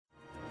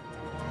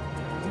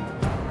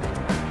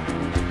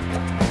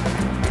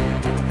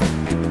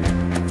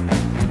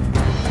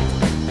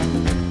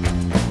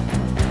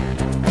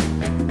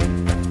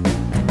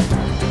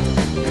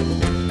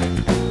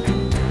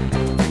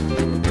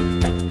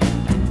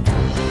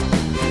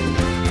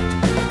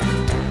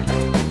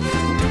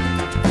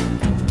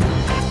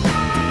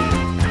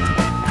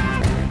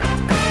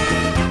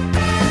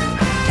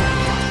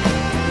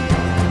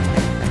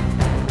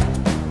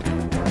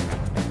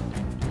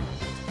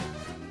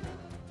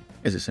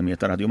Eżis semija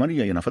ta' Radio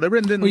Marija, jiena Father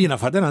Brendan. U jiena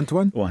Father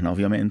Antoine. U aħna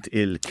ovvjament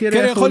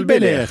Kireh u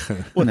l-Bileh.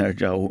 U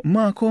nerġaw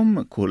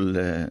ma'kom kull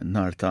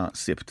nar ta'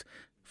 Sibt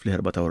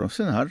fl-4 ta'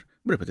 senar,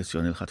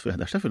 b'repetizzjoni l-ħadd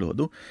fil-11 ta'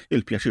 filgħodu,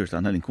 il-pjaċir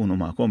tagħna li nkunu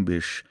ma'kom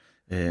biex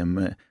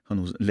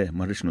le,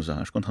 ma rridx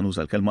nużax, kont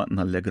ħanuża l-kelma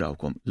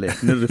nallegrawkom. Le,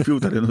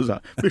 nirrifjuta li nuża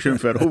biex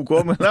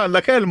inferħukom,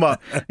 la kelma,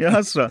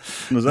 jaħasra,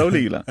 nużaw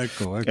lila.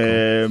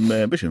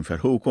 Biex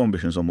inferħukom,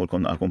 biex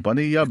nżommulkom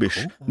għal-kumpanija,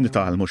 biex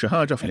nitalmu xi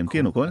ħaġa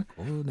fl-imkien ukoll.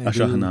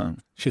 Għax aħna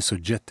xi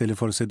suġġetti li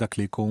forsi dak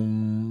li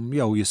jkun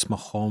jew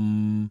jismagħhom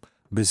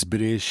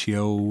biżbriex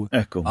jew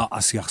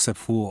aqas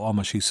jaħseb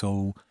fuqhom għax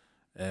jisew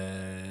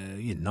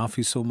jinnaf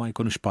jisew ma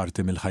jkunux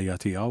parti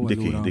mill-ħajja tiegħu.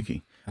 Diki.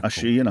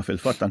 Għax jiena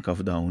fil-fatt anka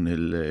f'dawn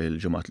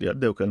il-ġimgħat li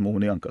għaddew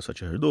kellmuni anka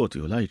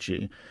saċerdoti u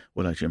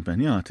lajċi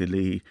impenjati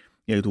li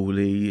jgħidu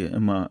li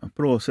imma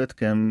proset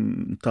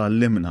kemm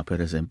tallimna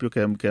pereżempju,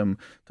 kemm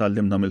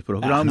tallimna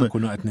mill-programm. Aħna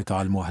kunu qed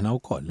nitgħallmu aħna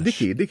wkoll.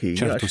 Diki.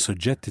 ċertu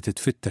suġġetti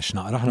titfittex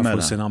naqra, aħna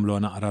forsi nagħmlu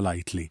naqra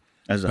lightly.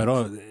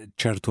 Però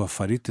ċertu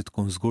affarijiet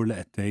tkun żgur li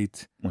qed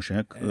tgħid. Mhux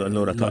hekk,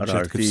 allura taqra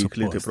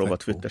artikli tipprova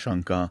tfittex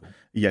anka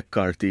jekk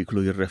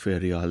artiklu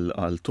jirreferi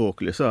għal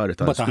talk li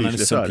saret għal speech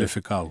li saret.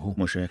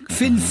 Mhux hekk.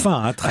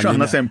 Fil-fatt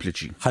aħna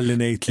sempliċi. Ħalli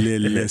ngħid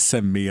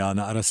lill-semmija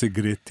naqra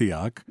sigriet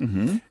tiegħek.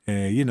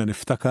 Jiena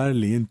niftakar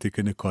li inti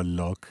kien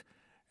ikollok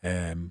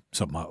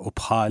insomma u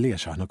bħali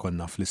għax aħna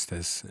konna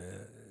fl-istess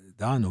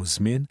dan u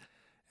żmien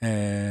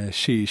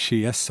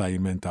xi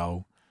assignment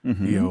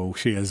jew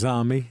xi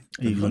eżami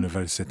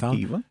l-università,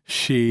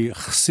 xi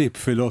ħsieb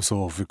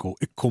filosofiku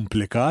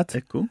ikkomplikat,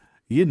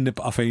 jien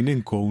nibqa' fejn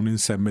inkun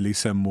insemmi li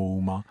jsemmu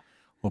huma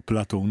u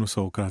Platun u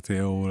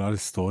Sokrate u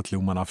Aristotli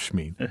u ma nafx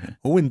min.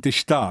 U inti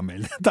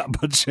x'tagħmel?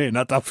 Taqbad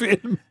xejna ta'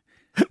 film.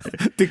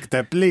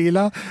 Tikteb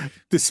lila,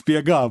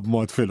 tispjega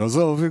b'mod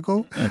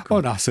filosofiku, u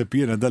naħseb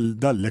jiena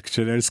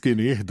dal-lecturers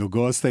kienu jieħdu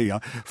gost hija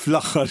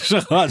fl-aħħar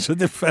xi ħaġa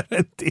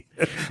differenti.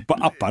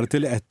 Apparti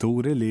li qed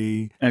turi li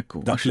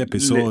dak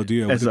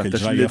l-episodju jew dik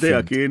il-ġrajja.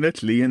 L-idea kienet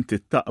li inti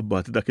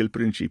taqbad dak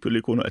il-prinċipju li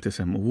jkunu qed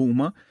isemmu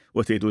huma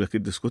u tgħidu dak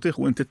id-diskutih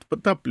u inti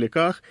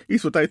tapplikah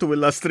jisu tajtu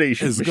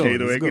illustration biex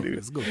jgħidu hekk.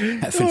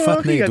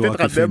 Fil-fatt ngħidu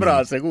titqaddem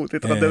rasek u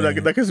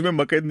titqaddem dak iż-żmien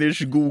ma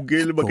kienx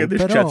Google, ma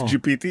kienx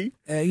ChatGPT.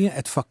 Jien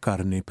qed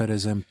fakkarni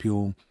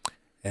pereżempju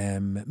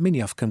min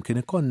jaf kemm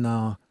kien ikollna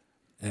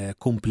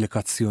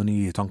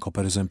komplikazzjonijiet anke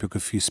pereżempju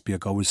kif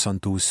jispjegaw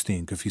il-Sant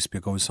Agustin, kif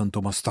jispjegaw il-Sant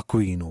Tomas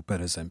d'Aquino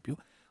pereżempju.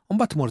 U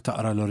mbagħad tmur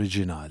taqra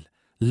l-oriġinal.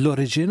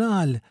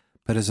 L-oriġinal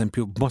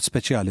pereżempju b'mod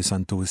speċjali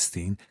Sant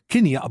Agustin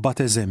kien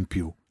jaqbad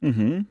eżempju.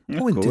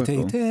 U inti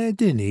tgħid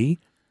dini,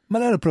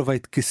 mela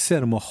provajt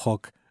kisser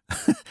moħħok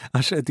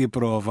għax qed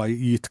jipprova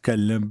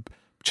jitkellem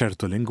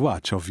b'ċertu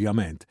lingwaġġ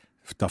ovvjament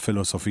ta'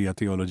 filosofija,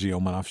 teoloġija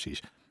u ma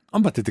nafxix.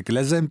 Għamba titik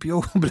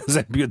l-eżempju,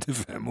 bl-eżempju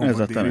tifhemu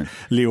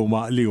li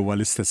huwa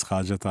l-istess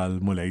ħaġa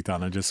tal-mulej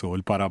tagħna Ġesu,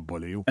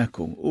 l-paraboli.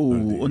 Ekku,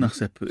 u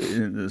naħseb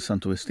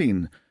Sant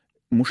Agustin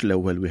mhux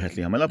l-ewwel wieħed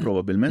li jagħmilha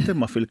probabbilment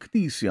imma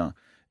fil-Knisja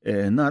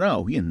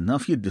naraw jien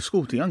naf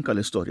jiddiskuti anka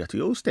l-istorja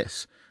tiegħu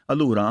stess.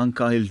 Allura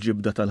anka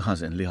il-ġibda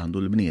tal-ħażen li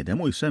għandu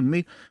l-bniedem u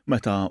jsemmi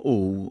meta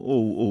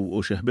u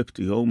xi ħbib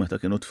tiegħu meta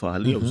kienu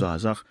tfal jew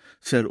żgħażagħ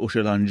serqu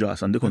xi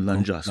lanġas, għandi kun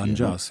lanġas.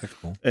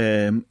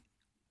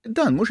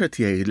 Dan mhux qed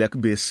jgħidlek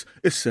biss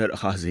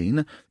isserq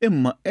ħażin,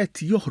 imma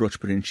qed joħroġ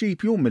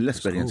prinċipju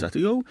mill-esperjenza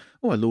tiegħu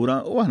u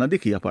allura u aħna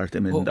dik hija parti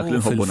minn dak li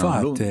nħobbu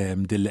nagħmlu.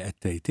 Fil-fatt din li qed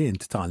tgħid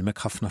int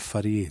tagħlmek ħafna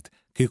affarijiet.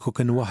 Kieku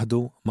kien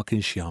waħdu ma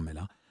kienx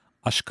jagħmilha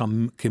għax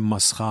kien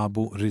ma'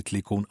 sħabu rrid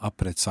li jkun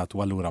apprezzat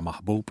u allura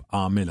maħbub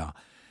għamilha.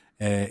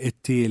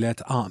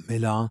 It-tielet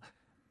għamilha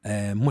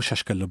mhux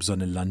għax kellu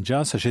bżonn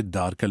il-lanġas għax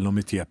id-dar kellhom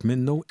itjeb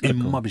minnu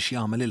imma biex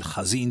jagħmel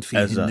il-ħażin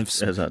fih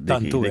innifsu.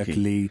 Tantu hekk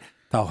li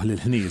tawħ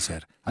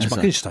l-ħnieżer. Għax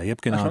ma kienx tajjeb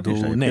kien għadu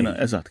nej.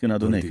 Eżatt, kien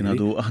għadu nej, kien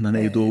għadu aħna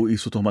ngħidu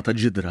qisu toma ta'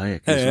 ġidra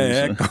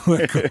hekk.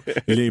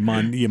 Li jien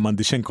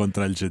m'għandix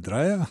kontra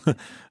l-ġidra,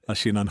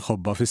 għax jiena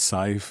nħobba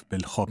fis-sajf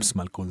bil-ħobs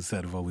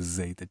mal-konserva u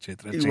ż-żejt,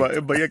 eċetera.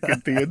 Imma jekk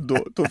inti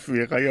jidduqtu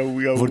fieqa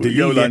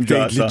jew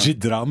l-anġasa.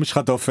 Ġidra mhux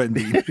ħadd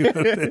offendi.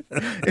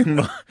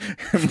 Imma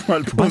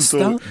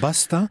l-puntu.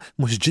 Basta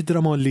mhux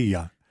ġidra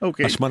mollija.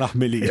 Għax ma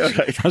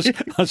naħmilix.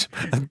 Għax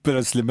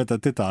peress li meta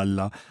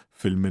titgħalla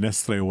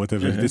fil-minestra jew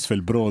whatever this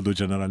fil-brodu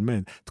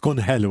ġeneralment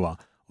tkun ħelwa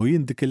u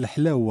jien dik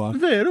il-ħlewwa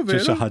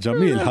xi ħaġa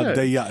miel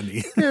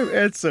ħaddejjaqni.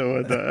 Qed sewa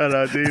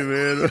ara di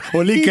veru.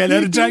 U li kell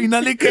erġajna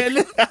li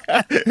kell.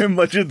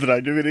 Imma ġidra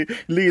ġifieri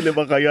li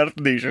ma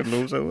ħajjartnix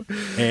illum sewa.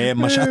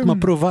 Ma x'qatt ma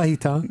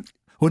provajta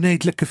u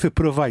ngħidlek kif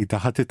ipprovajta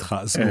ħadd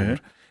titħaq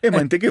żgur.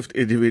 Imma inti kif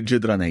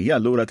ġidranejja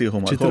allura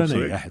tieħu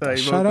mal-ħobsu.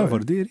 Xara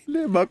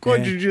vordiri. Ma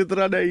kontx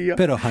ġidranejja.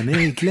 Però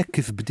ħanejdlek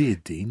kif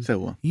bdiet din.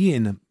 Sewa.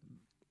 Jien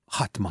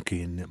ħadd ma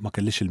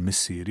kellix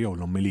il-missier jew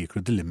l-ommi li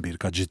jikru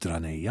dil-imbirka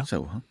ġidranejja.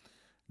 Sewwa.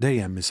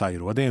 Dejjem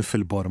misajru, dejjem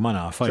fil-borma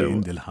nafa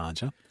jien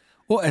dil-ħaġa.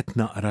 U qed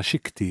naqra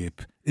xi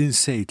ktieb,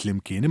 insejt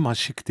l-imkien imma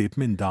xi ktieb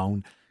minn dawn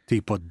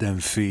tipo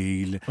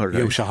d-denfil,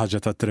 jew xi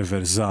ħaġa ta'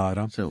 Trevor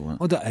Zara.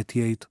 U da qed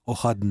jgħid u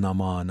ħadna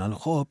magħna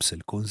l-ħobs,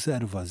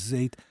 il-konserva,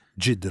 ż-żejt,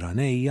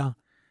 ġidranejja.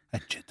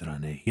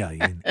 ġidran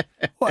jajin.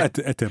 U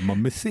għet imma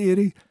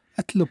missieri,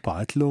 għetlu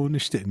patlu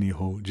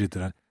nishtiqniħu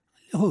ġidran.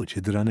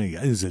 Ġidran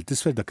inżil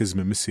tisfer dak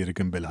iżmin missieri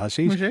kien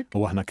bil-ħaxix,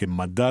 u aħna kien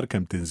maddar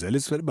kem tinżel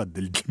isfer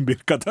baddil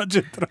birka ta'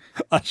 ġidra,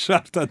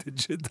 għaxxar ta'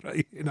 ġidra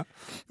jina.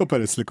 U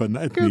peress li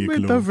konna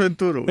għetniklu. Ta'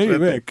 avventuru.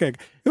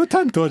 U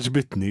tant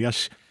oġbitni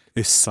għax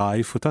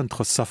is-sajf u tant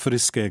tħossa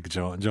friskek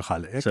ġo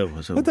ħalqek.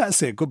 U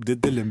daqsek u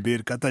bdiet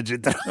dil-imbirka ta'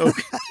 ġidra.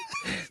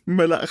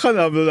 Mela,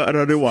 ħana għamlu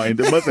naqra rewind,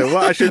 ma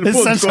sewa,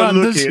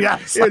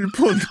 għax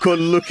il-punt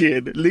kollu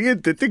kien li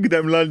jinti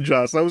tigdem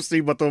l-ġasa u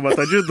s-siba toma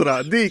ta' ġidra,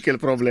 dik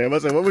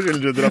il-problema, sewa mux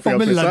il-ġidra fija.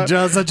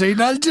 Mill-ġasa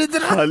ġejna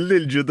l-ġidra. Għalli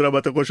l-ġidra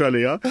ma t-kux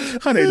għalija.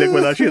 ħanajlek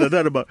mela xina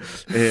darba.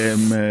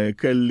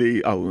 Kelli,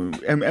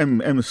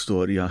 hemm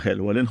storja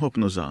ħelwa li nħobb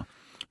nuża.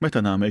 Meta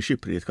nagħmel xi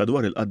priedka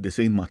dwar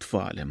il-qaddisin ma'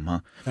 tfal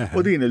imma.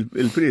 U din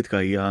il-priedka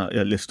hija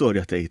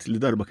l-istorja tgħid li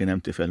darba kien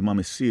hemm tifel ma'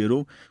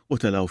 missieru u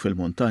telgħu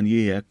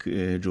fil-muntanji hekk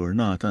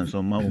ġurnata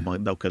insomma u ma'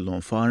 daw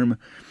kellhom farm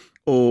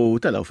u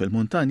telgħu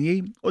fil-muntanji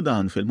u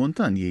dan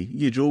fil-muntanji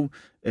jiġu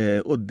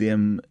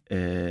quddiem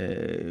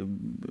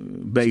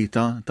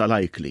bejta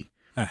tal-ajkli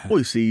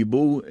u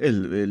jsibu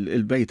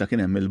il-bejta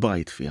kien hemm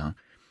il-bajt fiha.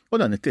 U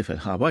dan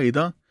it-tifel ħa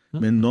bajda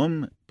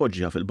minnhom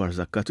poġġja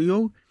fil-barżakka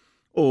tiegħu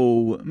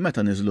u meta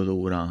niżlu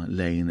lura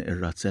lejn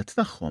ir-razzett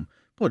tagħhom,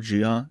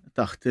 poġġija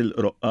taħt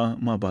il-roqqa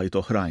ma' bajt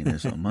oħrajn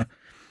insomma.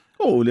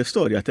 U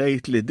l-istorja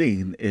tgħid li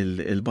din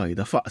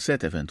il-bajda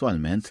faqset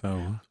eventwalment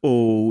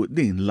u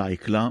din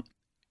l-ajkla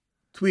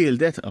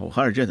twildet aw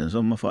ħarġet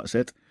insomma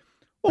faqset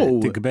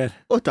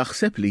u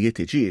taħseb li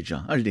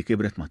jitiġieġa għax dik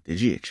kibret ma'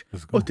 t-tiġieġ.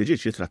 U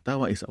t-tiġieġ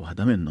jitrattawa isa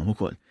waħda minnhom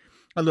ukoll.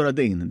 Allura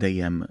din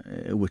dejjem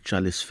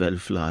wiċċa l-isfel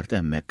fl-art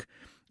hemmhekk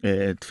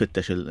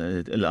tfittex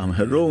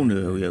il-qamħerrun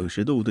jew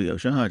xi dudu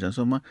jew xi ħaġa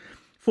insomma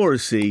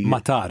forsi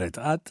ma taret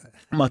qatt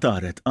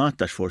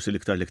għax forsi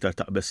l-iktar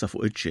taqbessa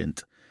fuq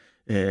iċ-ċint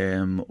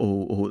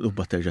u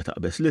batterġa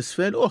taqbess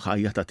l-isfel u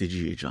ħajja ta'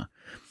 tiġiġa.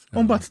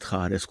 Mbagħad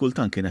tħares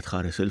kultant kienet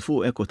tħares il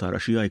fuq u tara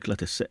xi ajkla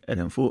tisseqer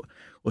hemm fuq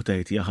u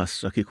tgħid ja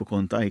ħassa kieku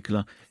kont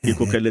ajkla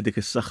kieku kelli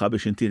dik is-saħħa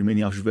biex intir min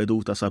jafx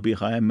veduta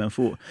sabiħa hemm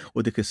fuq u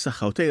dik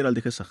is-saħħa u tejra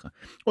dik is-saħħa.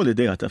 U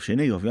l-idea taf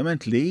x'inhi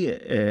ovvjament li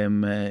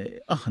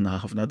aħna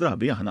ħafna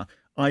drabi aħna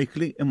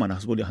ajkli imma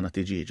naħsbu li aħna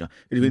tiġiġa.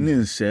 Irrid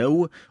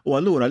ninsew u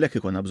allura lek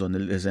ikonna bżonn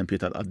l-eżempji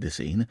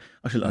tal-qaddisin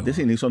għax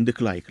il-qaddisin jisom dik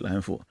l-ajkla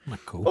hemm fuq.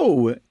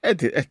 U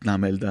qed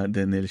nagħmel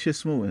din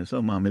il-xismu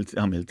insomma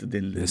għamilt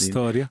din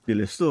l-istorja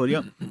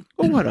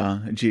u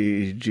wara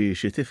ġi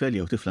xi tifel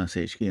jew tifla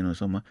nsejx kienu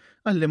insomma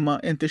għalli ma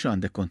inti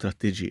x'għandek kontra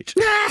t-tiġiġ.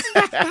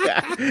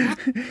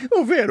 U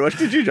veru għax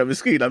tiġiġa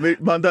miskina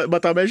ma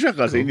tagħmel xi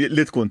ħażin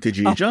li tkun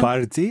tiġiġa.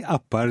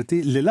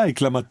 Apparti li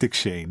l-ajkla ma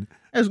tikxejn.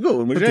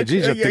 Eżgur, mux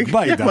tiġiġa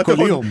tikbajda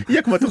kull-jum.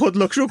 Jek ma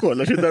tħodlok xu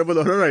kolla, xi darba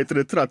l-oħra rajt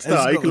ritratt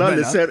ta' ajkla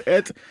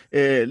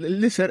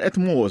li serqet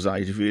moza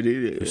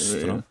ġifiri.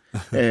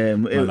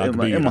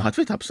 Imma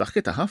ħatfitha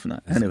b'saħħitha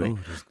ħafna.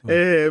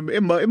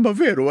 Imma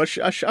veru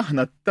għax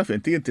aħna taf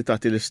inti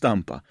tagħti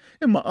l-istampa.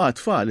 Imma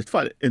tfal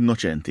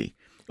innoċenti.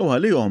 U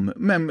għalihom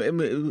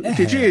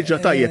tiġiġa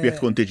tajjeb jekk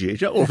tkun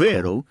tiġiġa u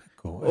veru.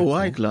 U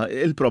għajkla,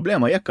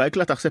 il-problema jekk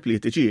għajkla taħseb li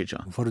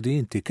tiġiġa. Fordi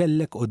inti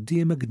kellek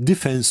qoddimek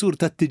difensur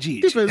ta'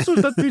 tiġiġ. Difensur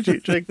ta'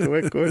 tiġiġ,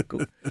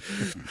 ekku.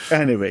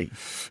 Anyway,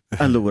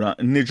 allura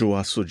niġu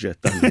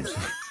għas-suġġett tal-lum.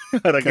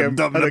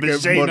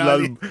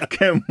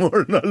 Kem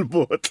morna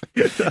l-bot.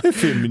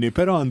 Fimni,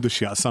 pero għandu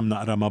xjaqsam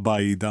naqra ma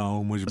bajda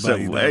u mux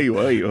bajda.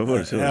 Ejwa,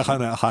 forse.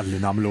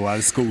 Ħalli namlu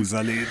għal skuza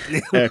li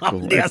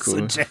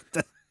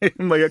għas-suġġett.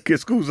 Ma jekk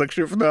jiskuża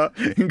nkxifna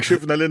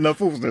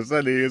l-nafufna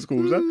sali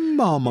jiskuża.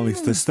 Ma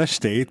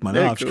mistax tgħid ma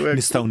nafx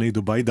nistgħu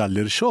ngħidu bajda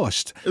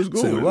l-irxoxt.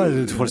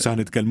 Forsi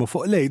ħanitkellmu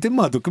fuq lejt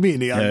imma duk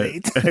mini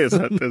għallejt.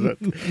 Eżatt.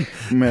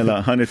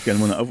 Mela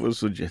ħanitkellmu naqgħu fuq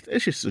is-suġġett.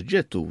 Ix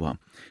is-suġġett huwa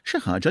xi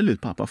ħaġa li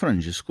l-Papa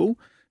Franġisku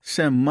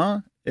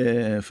semma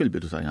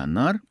fil-bidu ta'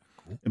 Jannar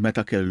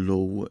meta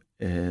kellu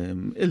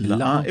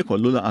il-laqa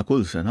ikollu laqa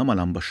kull sena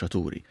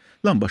mal-ambaxxaturi.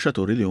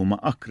 L-ambaxxaturi li huma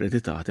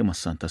akkreditati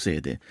mas-Santa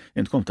Sede.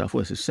 Intkom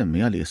tafu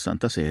is-semmija li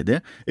s-Santa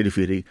Sede,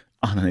 jiġifieri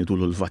aħna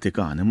ngħidulu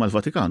l-Vatikan, imma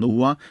l-Vatikan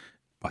huwa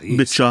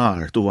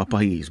biċ-ċart huwa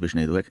pajjiż biex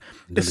ngħidu hekk.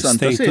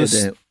 Is-Santa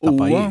Sede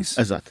huwa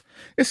eżatt.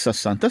 Issa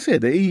s-Santa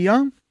Sede hija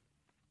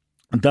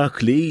dak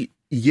li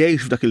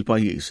jgħix f'dak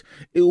il-pajjiż.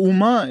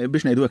 Huma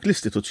biex ngħidu hekk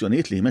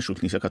l-istituzzjonijiet li jmexxu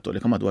l-Knisja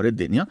Kattolika madwar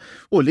id-dinja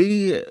u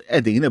li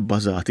qegħdin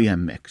ibbażati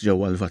hemmhekk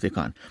ġewwa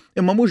l-Vatikan.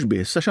 Imma mhux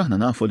biss għax aħna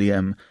nafu li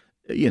hemm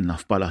jien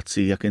naf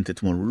palazzi jekk inti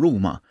tmur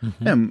Ruma.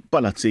 Hemm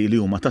palazzi li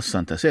huma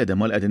tas-Santa Sede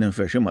ma qegħdin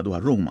inferxin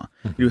madwar Ruma.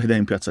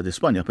 Ħdejn Pjazza di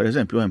Spanja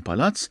pereżempju hemm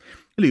palazz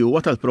li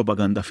huwa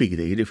tal-propaganda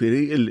fidei,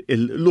 jiġifieri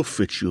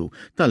l-uffiċċju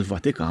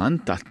tal-Vatikan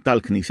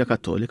tal-Knisja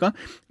Kattolika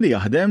li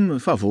jaħdem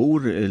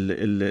favur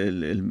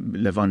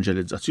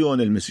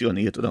l-evanġelizzazzjoni,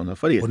 il-missjonijiet u dawn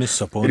l-affarijiet.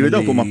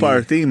 Dawk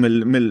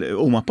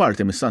huma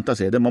parti mis-Santa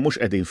Sede ma mhux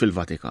qegħdin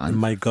fil-Vatikan.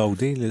 Ma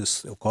jgawdi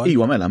wkoll.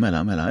 Iwa mela.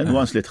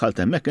 Once li dħalt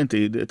hemmhekk inti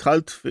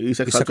dħalt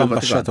isek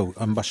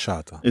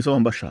ambasċata. Isu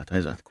ambasċata,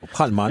 eżatt.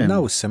 Bħal manna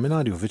u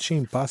s-seminarju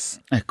viċin pass.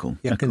 Ekku.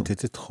 Jekk inti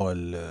tidħol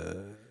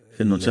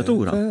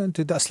in-nunzjatura.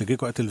 Inti daqslik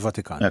ikqgħod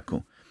il-Vatikan.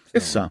 Ekku.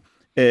 Issa,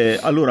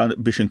 allura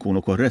biex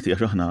inkunu korretti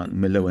għax aħna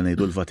mill-ewwel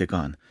ngħidu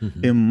l-Vatikan.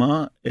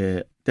 Imma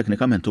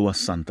teknikament huwa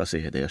s-Santa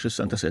Sede, għax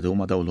is-Santa Sede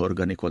huma dawn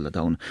l-organi kollha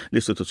dawn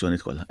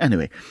l-istituzzjonijiet kollha.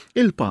 Anyway,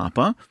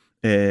 il-Papa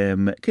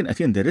kien qed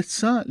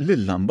jindirizza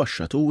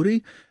lill-ambaxxaturi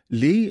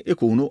li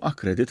ikunu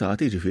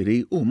akkreditati ġifieri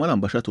huma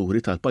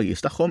l-ambaxxaturi tal-pajjiż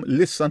tagħhom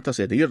lis-Santa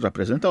Sede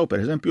jirrappreżentaw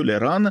pereżempju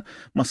l-Iran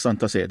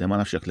mas-Santa Sede, ma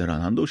nafx jekk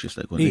l-Iran għandu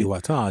x'jista' jkun. Iwa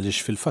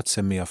għaliex fil-fatt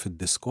semmija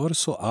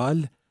fid-diskors u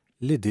qal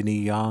li din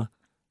hija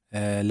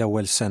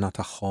l-ewwel sena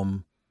tagħhom.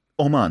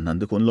 Oman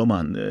għandu jkun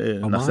l-Oman,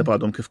 naħseb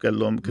għadhom kif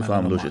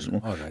għamlu x'ismu.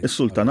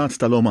 Is-Sultanat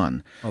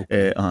tal-Oman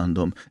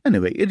għandhom.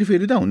 Anyway,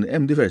 jiġifieri dawn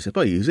hemm diversi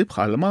pajjiżi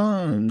bħalma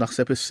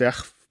naħseb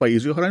isseħħ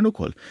f'pajjiżi oħrajn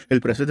ukoll.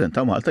 Il-President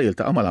ta' Malta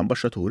jiltaqa'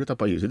 mal-ambaxxaturi ta'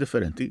 pajjiżi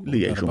differenti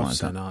li jgħixu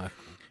Malta.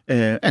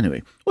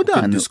 Anyway, u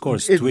dan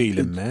diskors twil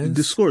immens.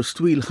 Diskors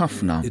twil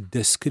ħafna.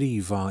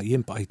 Iddeskriva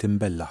jimbqajt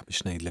imbellaħ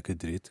biex ngħidlek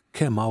id-dritt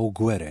kemm hawn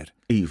gwerer.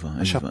 Iva.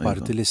 Għax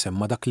apparti li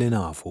semma dak li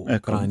nafu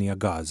Ukranja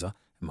Gaza,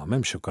 imma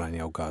m'hemmx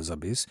Ukranja u Gaza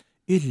biss,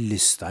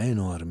 il-lista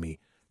enormi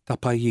ta'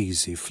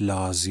 pajjiżi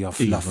fl-Asja,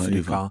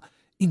 fl-Afrika,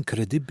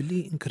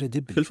 inkredibbli.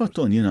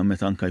 Fil-fatton jiena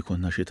meta anke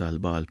jkollna xi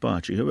talba għal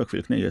paċi jew hekk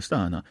fil-knejjes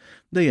tagħna,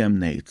 dejjem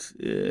ngħid,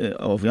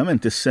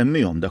 ovvjament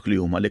issemmihom dak li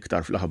huma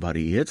l-iktar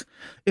fl-aħbarijiet,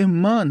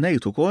 imma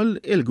ngħid ukoll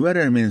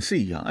il-gwerer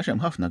minsija, għax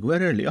hemm ħafna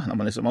gwerer li aħna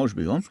ma nisimgħux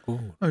bihom,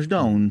 għax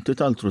dawn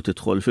titaltru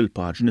tidħol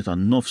fil-paġni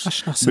tan-nofs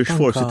biex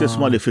forsi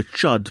tisma' li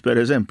fiċ-Ċad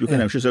pereżempju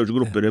kien hemm xi żewġ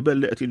gruppi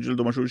rebelli qed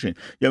jiġġieldu ma' xulxin.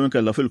 Jew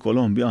inkella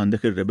fil-Kolombja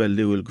għandek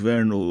ir-rebelli u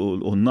l-gvern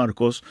u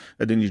n-narkos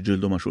qegħdin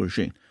jiġġieldu ma'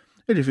 xulxin.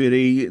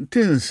 Jiġifieri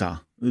tinsa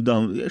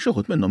dawn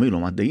xoħut minnhom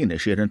ilhom għaddejjin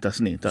 20 ta'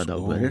 snin ta' daw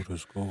gwerer.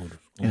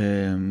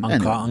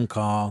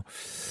 Anka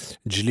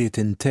ġlied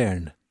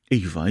intern.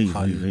 Iva.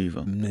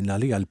 Minna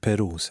li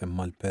għal-Peru,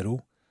 semma l-Peru,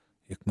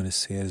 jekk ma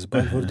nissejjer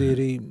żball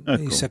ħordieri,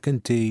 jisek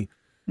inti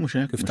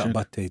kif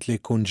taqbattejt li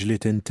jkun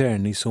ġlied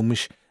intern jisu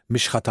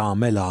mhix ħadd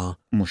tagħmelha.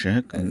 Mhux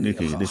hekk.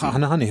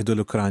 Aħna ħanieħdu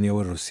l-Ukranja u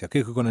r-Russja,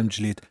 kieku ikun hemm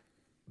ġlied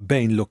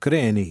bejn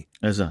l-Ukreni,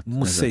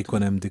 mhux se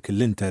jkun hemm dik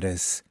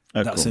l-interess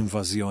daqs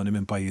invażjoni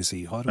minn pajjiż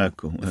ieħor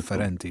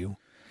differenti.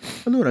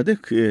 Allura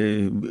dik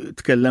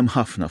tkellem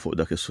ħafna fuq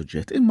dak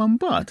is-suġġett, imma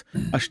mbagħad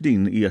għax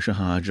din hija xi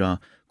ħaġa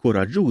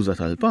kuraġġuża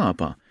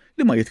tal-Papa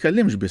li ma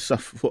jitkellimx biss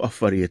fuq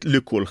affarijiet li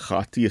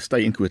kulħadd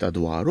jista' jinkwita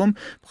dwarhom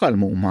bħal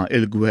huma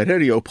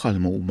l-gwerer jew bħal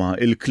huma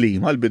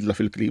l-klima, l-bidla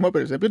fil-klima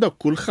pereżempju dak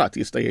kulħadd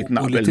jista' jgħid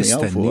naqbel miegħu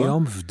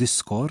tistennihom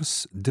f'diskors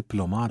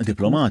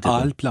diplomatiku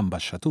għal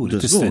l-ambaxxaturi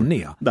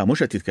tistennija. Da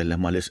mhux qed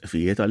jitkellem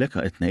mal-isqfijiet għalhekk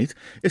qed ngħid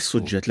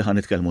is-suġġett li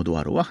ħanitkellmu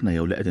dwaru aħna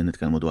jew li qegħdin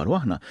nitkellmu dwaru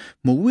aħna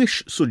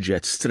mhuwiex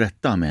suġġett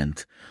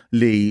strettament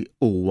li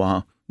huwa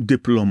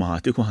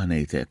diplomatiku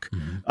ħanejtek,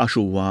 għax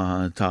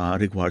huwa ta'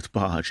 rigward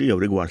paċi jew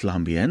rigward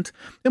l-ambjent,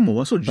 imma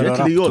huwa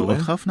suġġett li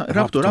jolqot ħafna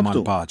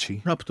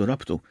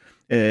rabtu.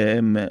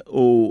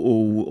 U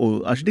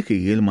għax dik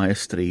hi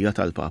l-maestrija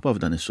tal-Papa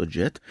f'dan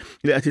is-suġġett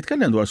li qed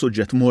jitkellem dwar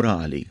suġġett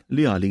morali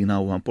li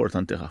għalina huwa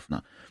importanti ħafna.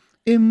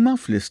 Imma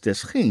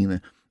fl-istess ħin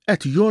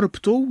qed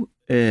jorbtu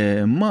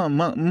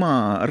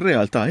ma'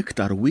 realtà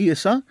iktar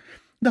wiesa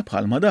da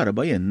bħalma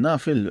darba jenna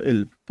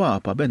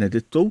fil-Papa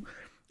Benedittu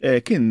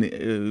kien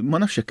ma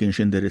nafx hekk kienx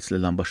indirizz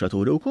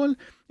lill-ambaxxaturi wkoll,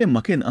 imma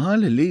kien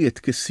qal li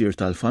jitkissir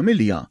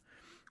tal-familja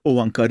u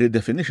anka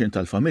redefinition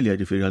tal-familja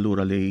ġifieri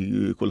allura li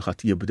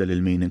kulħadd jibdel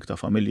il-meaning ta'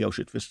 familja u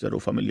xi tfisser u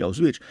familja u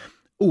żwieġ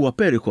huwa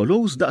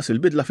perikoluż daqs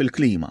il-bidla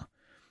fil-klima.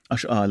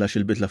 Għax qal għax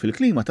il-bidla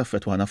fil-klima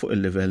taffettwana fuq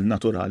il-livell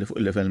naturali,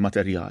 fuq il-livell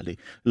materjali,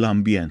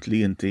 l-ambjent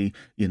li inti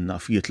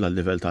jinnaf jitla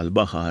l-livell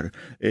tal-baħar,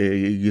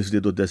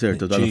 jiżdiedu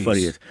d-desertu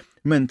dal-affarijiet.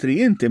 Mentri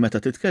inti meta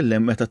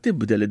titkellem, meta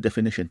tibdel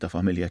id-definition ta'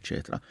 familja,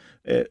 eċetera,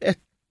 qed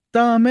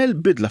tagħmel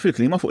bidla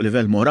fil-klima fuq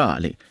livell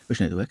morali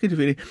biex ngħidu hekk,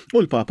 jiġifieri,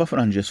 u l-Papa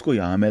Franġisku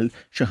jagħmel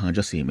xi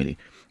ħaġa simili.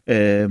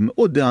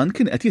 U dan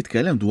kien qed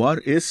jitkellem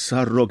dwar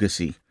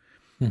is-surrogacy.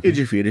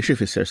 Jiġifieri xi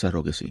fisser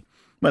surrogacy.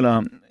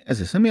 Mela,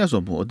 semmi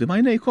għazobbu għoddi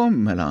majnejkom,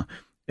 mela,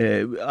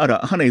 ara,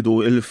 ħanajdu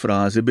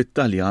il-frazi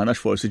bit-Taljan għax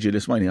forsi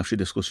ġili smajni għafxie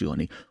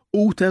diskussjoni.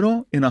 Utero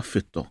in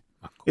affitto.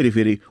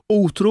 Irrifiri,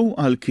 utru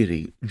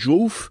għal-kiri,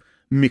 ġuf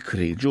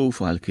mikri, ġuf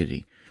għal-kiri.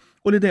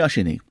 U l-ideja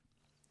xini,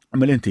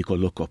 mela inti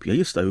kollu koppja,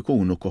 jista'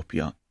 jkunu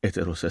koppja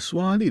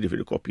eterosessuali,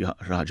 irrifiri koppja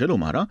raġel u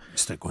mara.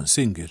 Tista' jkun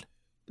single.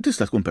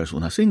 Tista' tkun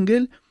persuna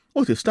single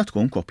u tista'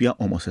 tkun koppja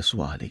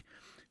omosessuali.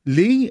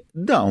 Li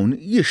dawn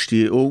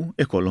jixtiequ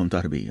ikollhom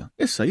tarbija.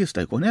 Issa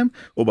jista' jkun hemm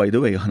u by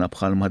the way aħna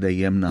bħalma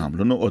dejjem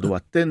nagħmlu noqogħdu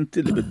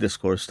attenti li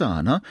bid-diskors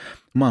tagħna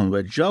ma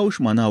nweġġawx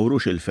ma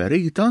nawrux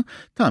il-ferita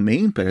ta'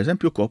 min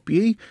pereżempju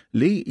koppji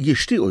li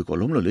jixtiequ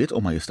jkollhom l-ulied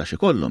u ma jistax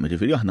ikollhom.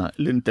 Jiġifieri aħna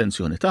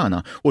l-intenzjoni tagħna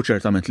u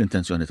ċertament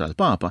l-intenzjoni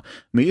tal-Papa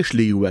mhijiex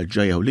li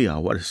jweġġa jew li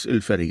jawar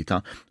il-ferita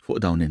fuq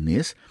dawn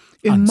in-nies.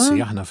 Anzi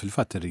aħna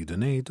fil-fatt irridu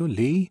ngħidu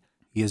li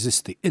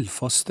jeżisti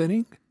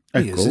il-fostering.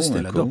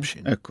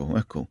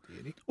 Ekku.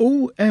 U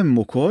hemm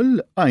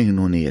ukoll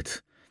għajnuniet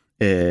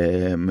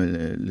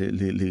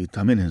li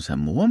ta' min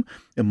insemmuhom,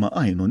 imma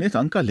għajnuniet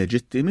anka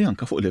leġittimi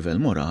anka fuq livell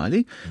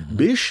morali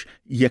biex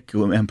jekk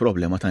hemm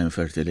problema ta'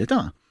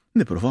 infertilità,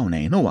 nippruvaw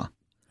ngħinuha.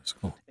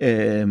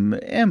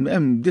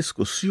 Hemm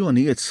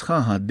diskussjonijiet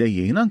sħaħ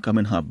għaddejjin anke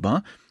minħabba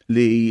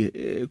li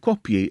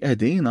koppji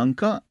qegħdin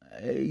anke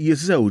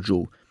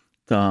jiżżewġu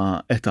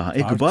ta' età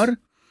ikbar,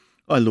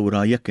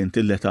 allura jekk inti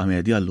l-età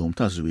medja llum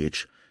ta'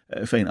 żwieġ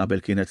fejn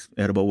qabel kienet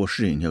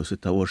 24 jew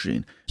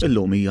 26,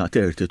 illum hija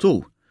 32.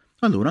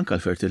 Allura anke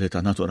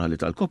l-fertilità naturali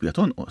tal-koppja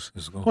tonqos.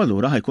 U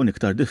allura ħajkun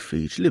iktar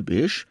diffiċli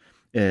biex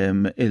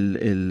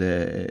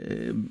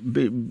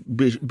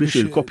biex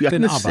il-koppja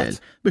tnissel,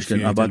 biex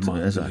tinqabad,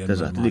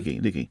 eżatt,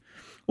 liki.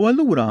 U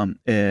allura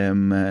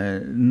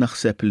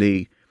naħseb li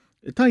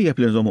tajjeb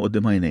li nżommu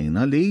qudiem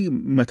għajnejna li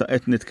meta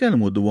qed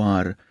nitkellmu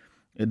dwar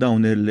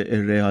dawn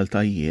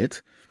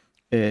ir-realtajiet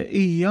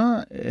hija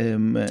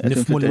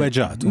nifmu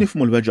l-weġġat.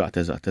 Nifmu l-weġġat,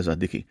 eżatt,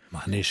 diki.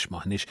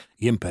 Maħniex.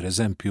 Jien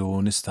pereżempju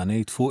nista'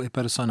 ngħid fuq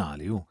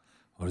personali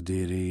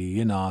ordiri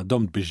jiena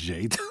domt biex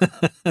ġejt,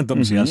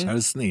 domt xi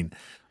 10 snin.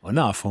 U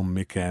naf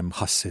ommi kemm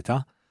ħassita,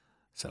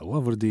 sewwa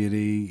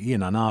ordiri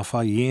jiena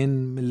nafa jien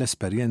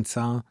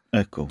mill-esperjenza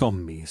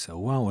tommi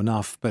sewwa u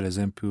naf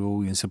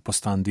pereżempju jien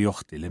suppostandi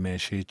oħti li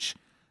mexiex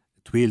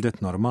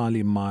twildet normali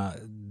imma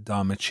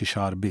damet xi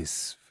xahar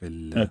biss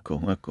fil-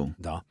 Ekku.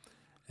 Da.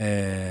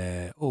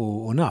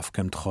 U naf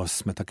kemm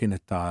tħoss meta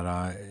kienet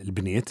tara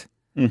l-bniet,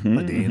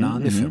 għadina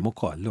nifhem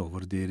ukoll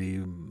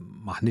ordiri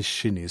maħniex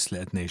xi nies li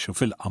qed ngħixu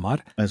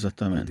fil-qamar.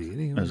 Eżattament.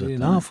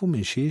 Nafu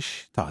minn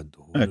xiex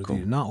tgħaddu.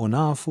 U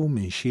nafu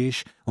minn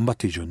xiex u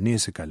mbagħad tiġu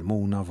n-nies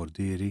ikellmuna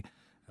ordiri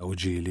u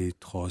ġieli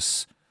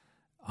tħoss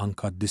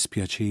anke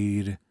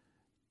d-dispjaċir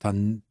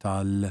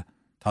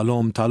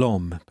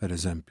tal-om,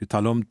 pereżempju,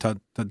 tal-om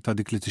ta'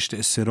 dik li tixtieq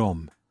issir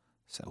om.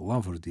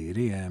 Sewwa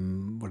ordiri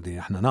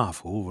aħna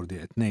nafu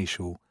ordiri qed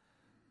ngħixu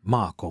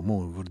magħkom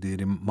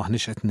ordiri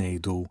maħniex qed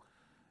ngħidu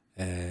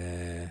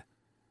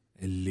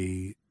illi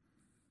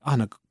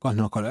aħna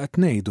konna kollha qed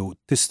ngħidu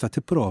tista'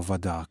 tipprova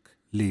dak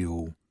li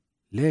hu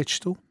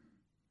leċtu,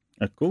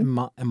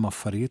 imma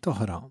affarijiet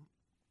oħra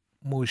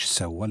mhux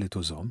sewwa li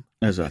tużhom.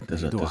 Eżatt.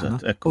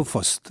 U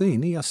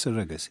fostin hija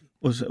s-surrogacy.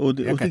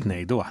 Jekk qed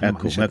ngħidu aħna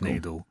m'aħniex qed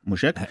ngħidu.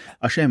 Mhux hekk,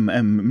 għax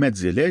hemm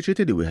mezzi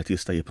leċiti li wieħed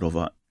jista'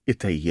 jipprova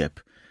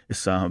ittejjeb.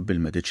 Issa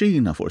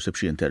bil-mediċina forsi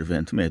b'xi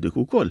intervent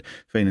mediku wkoll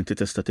fejn inti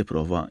tista'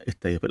 tipprova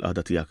ittejjeb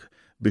il-qagħda tiegħek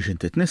biex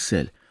inti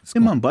tnissel.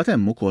 Imma mbagħad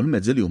hemm ukoll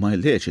mezzi li huma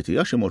illeċiti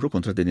għax imorru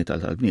kontra d-dinjità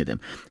tal-bniedem.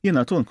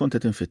 Jiena kont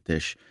qed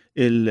infittex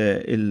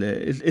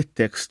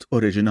il-tekst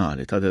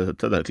oriġinali ta'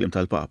 dal-kliem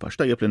tal-Papa,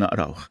 x'tajjeb li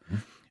naqrawh.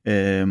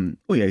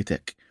 U jgħid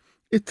hekk: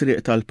 it-triq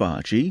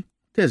tal-paċi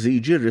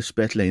teżiġi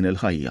r-rispett lejn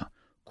il-ħajja,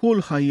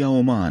 kull ħajja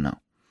umana.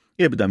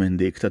 Ibda minn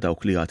dik ta'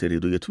 dawk li għad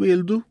iridu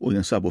jitwildu u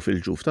jinsabu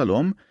fil-ġuf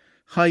tal-om,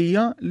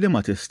 ħajja li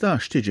ma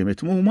tistax tiġi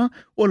mitmuma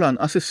u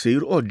lanqas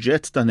issir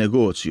oġġett ta'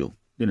 negozju.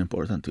 Din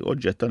importanti,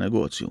 oġġett ta'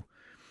 negozju.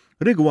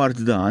 Rigward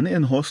dan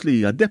inħoss li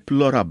hija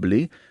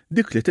deplorabbli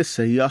dik li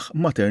tissejjaħ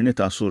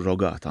maternità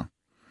surrogata.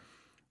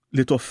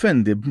 Li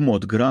toffendi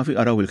b'mod gravi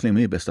araw il-kliem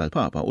jibes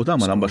tal-Papa u dan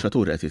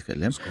mal-ambaxxatur qed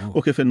jitkellem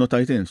u kif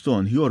innotajt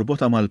inston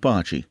jorbota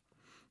mal-paċi.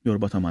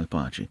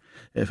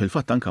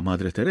 Fil-fatt anke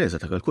Madre Teresa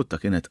ta' Kalkutta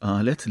kienet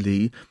qalet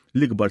li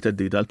l-ikbar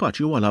teddida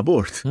l-paċi huwa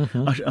l-abort.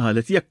 Għax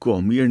qalet jekk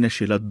hemm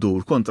jirnexxilha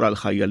ddur kontra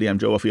l-ħajja li hemm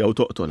ġewwa fiha u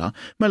toqtolha,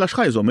 mela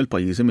x'ħajżhom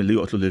il-pajjiżi milli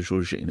joqtlu lil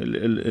xulxin.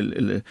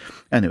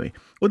 Anyway,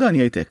 u dan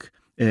jgħid hekk.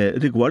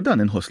 Rigward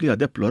dan inħoss li hija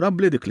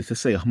deplorabbli dik li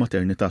tissejjaħ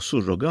maternità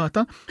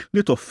surrogata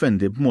li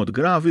toffendi b'mod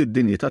gravi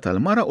d-dinjità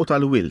tal-mara u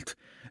tal-wilt.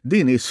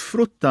 Din hi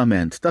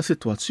sfruttament ta'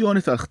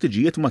 sitwazzjoni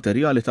tal-ħtiġijiet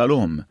materjali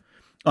tal-om.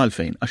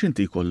 Għalfejn, għax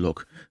inti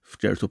jkollok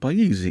f'ċertu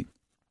pajjiżi.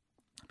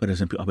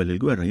 Pereżempju qabel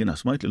il-gwerra jiena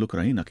smajt li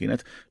l-Ukrajina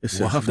kienet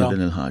issir ħafna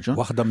din il-ħaġa.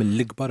 Waħda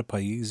mill-ikbar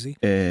pajjiżi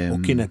u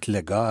kienet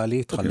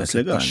legali tħalles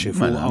it-taxxi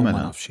fuqha ma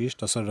nafx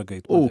ta'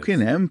 surrogate. U kien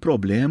hemm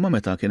problema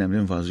meta kien hemm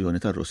l-invażjoni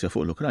tar-Russja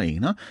fuq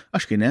l-Ukrajina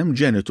għax kien hemm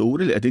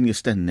ġenituri li qegħdin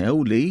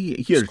jistennew li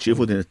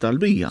jirċievu din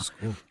it-talbija.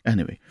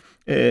 Anyway,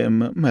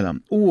 mela,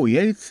 u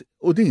jgħid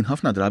u din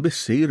ħafna drabi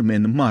ssir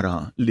minn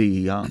mara li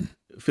hija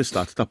fi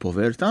stat ta'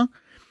 povertà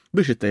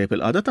biex ittejjeb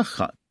il-qagħda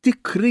tagħha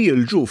tikri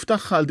l-ġuf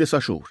tagħha l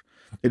 9 xhur.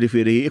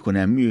 Jiġifieri jkun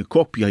hemm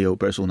koppja jew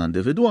persuna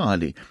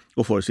individwali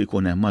u forsi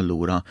jkun hemm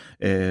allura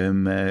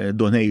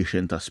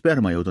donation ta'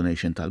 sperma jew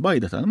donation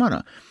tal-bajda tal-mara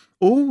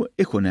u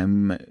jkun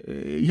hemm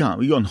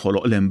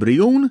jonħoloq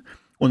l-embryon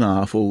u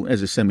nafu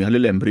eżis semmija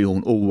li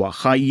l-embryon huwa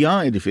ħajja,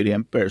 jiġifieri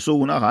hemm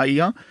persuna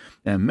ħajja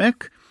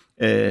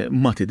hemmhekk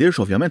ma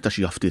tidirx ovvjament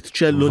għax hija ftit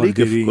ċelluli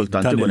kif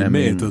kultant ikun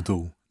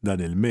hemm dan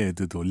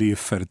il-metodu li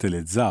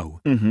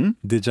jiffertilizzaw,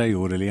 diġa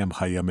juri li hemm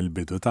ħajja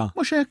mill-bidu ta'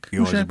 mhux hekk,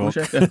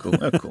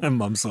 ekku.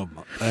 Imma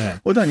msomma.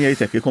 U dan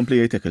jgħidlek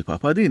ikompli jgħidlek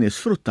il-Papa din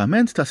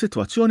sfruttament ta'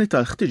 sitwazzjoni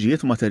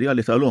tal-ħtiġijiet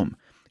materjali tal-om.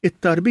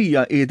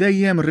 It-tarbija hi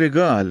dejjem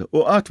rigal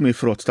u qatt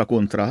mifrott ta'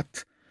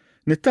 kuntratt.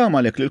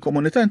 Nittamalek li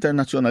l-komunità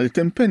internazzjonali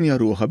timpenja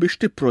ruħha biex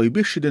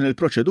tipprojbixxi din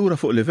il-proċedura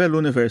fuq livell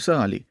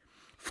universali.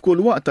 F'kull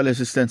waqt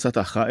tal-eżistenza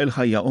tagħha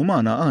il-ħajja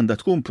umana għandha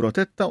tkun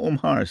protetta u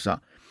mħarsa.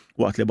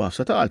 Waqt li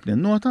bafsa ta' qalb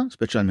ninnota,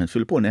 speċjalment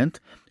fil-punent,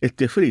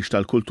 it-tifrix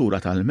tal-kultura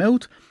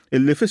tal-mewt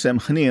illi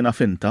fisem ħniena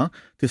finta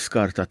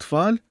tiskarta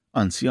tfal,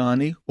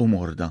 anzjani u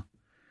morda.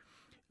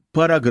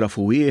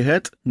 paragrafu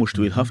wieħed mhux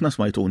twil ħafna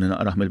smajtuni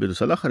naqrah mill-bidu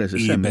sal-aħħar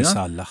Ibes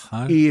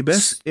għall-aħħar.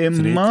 Ibes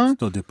Straight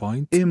to the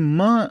point.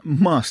 imma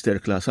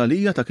masterclass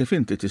għalija ta' kif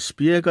inti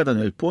tispjega dan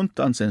il-punt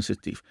tan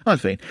sensittiv.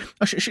 Għalfejn,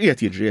 għax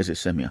x'qiegħed jiġri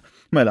eżis semmija.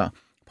 Mela,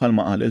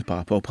 bħalma qal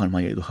il-Papa u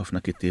bħalma jgħidu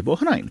ħafna kittieb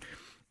oħrajn.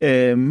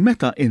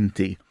 Meta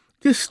inti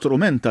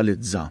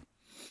tistrumentalizza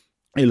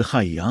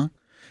il-ħajja,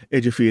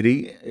 ġifieri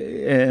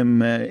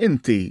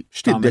inti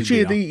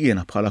tiddeċiedi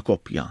jiena bħala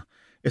koppja.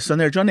 Issa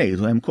nerġa'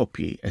 ngħidu hemm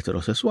koppji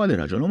eterosessuali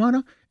raġel u mara,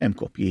 hemm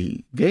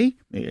koppji gay,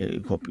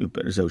 koppji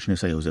żewġ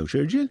nisa jew żewġ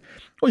irġiel,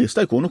 u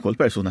jista' jkun ukoll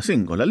persuna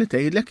singola li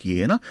tgħidlek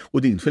jiena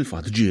u din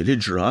fil-fatt ġieli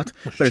ġrat,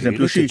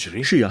 pereżempju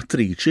xi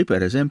attriċi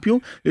pereżempju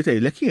li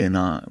tgħidlek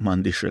jiena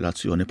m'għandix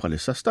relazzjoni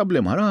bħalissa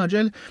stabbli ma'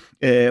 raġel,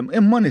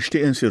 imma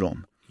nixtieq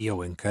insirhom.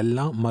 Jew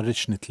inkella ma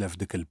rridx nitlef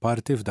dik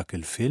il-parti f'dak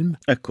il-film.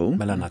 Ekku.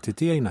 Mela nagħti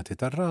tiegħi nagħti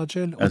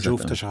tar-raġel u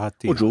ġuf ta' xi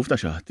ħadd ieħor. U ġuf ta'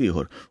 xi ħadd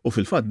ieħor. U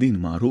fil-fatt din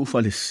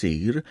magħrufa li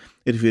ssir,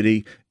 jiġifieri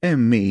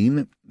hemm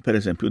min,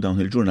 pereżempju dawn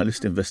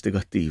il-ġurnalisti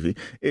investigattivi,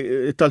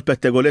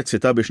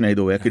 tal-pettegolezzi ta' biex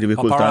ngħidu hekk, jiġifieri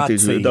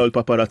kultanti daw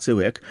il-paparazzi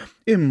hekk,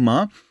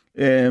 imma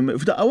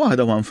f'daqqa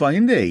waħda one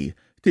fine day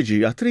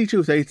tiġi attriċi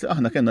u tgħid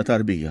aħna kellna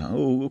tarbija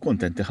u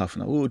kuntenti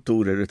ħafna u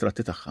tur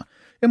ir-ritratti tagħha.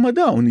 Imma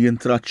dawn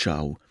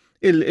jintraċċaw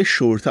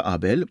il-xhur ta'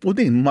 qabel u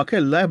din ma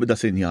kellha ebda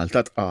sinjal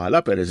ta'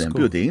 tqala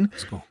pereżempju din,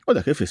 u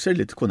dak ifisser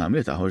li tkun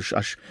għamlet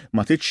għax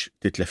ma titx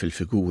titlef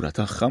il-figura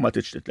tagħha, ma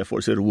titx titlef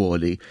forsi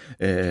rwoli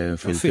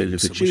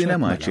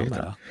fil-ċinema,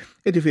 eċetera.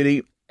 Jiġifieri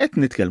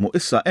qed nitkellmu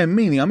issa hemm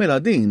min jagħmilha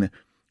din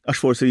għax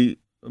forsi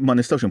ma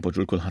nistgħux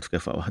impoġġu l-kulħadd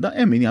f'kefa waħda,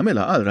 hemm min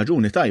jagħmilha għal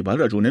raġuni tajba,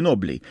 għal raġuni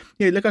nobli.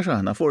 Jgħidlek għax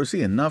aħna forsi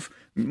innaf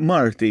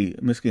marti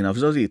miskina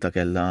f'żożita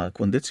kellha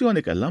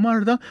kondizzjoni, kellha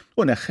marda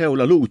u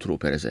neħħewla l-utru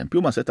pereżempju,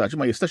 ma setax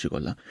ma jistax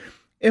ikollha.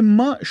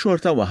 Imma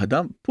xorta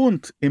waħda,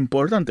 punt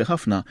importanti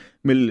ħafna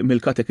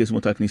mill-katekizmu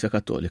tal-Knisja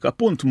Kattolika,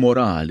 punt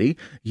morali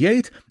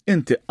jgħid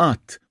inti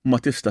qatt ma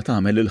tista'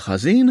 tagħmel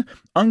il-ħażin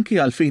anki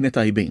għal fini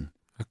tajbin.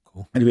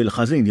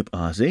 Il-ħażin jibqa'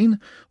 ħażin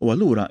u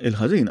allura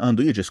il-ħażin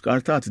għandu jiġi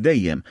skartat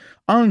dejjem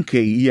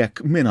anke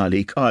jekk minn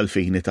għalik għal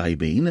fini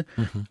tajbin.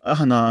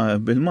 Aħna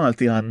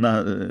bil-Malti għandna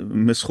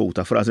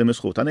misħuta, frażi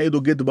misħuta,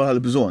 ngħidu gidba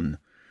għall-bżonn.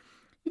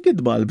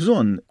 Gidba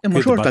għall-bżonn,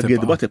 imma xorta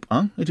gidba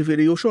tibqa',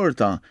 jiġifieri u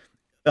xorta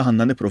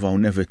aħna nippruvaw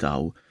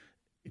nevitaw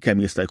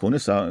kemm jista' jkun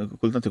issa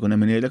kultant ikun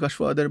hemm jgħidlek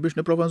għax fader biex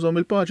nipprova nżomm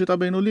il-paċi ta'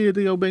 bejn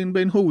uliedi jew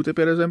bejn ħuti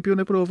pereżempju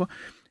nipprova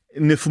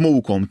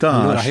nifmukom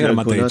ta'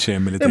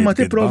 imma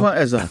tipprova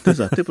eżatt,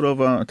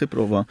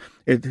 tipprova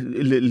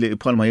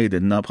bħalma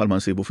jgħidilna bħalma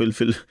nsibu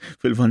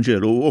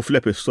fil-Vanġelu u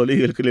fl-epistoli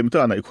il-kliem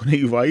tagħna jkun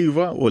iva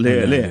u le.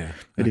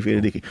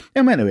 Jiġifieri dik.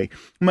 Anyway,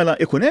 mela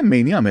ikun hemm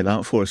min jagħmilha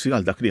forsi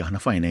għal dak li aħna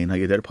fajnejna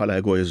jidher bħala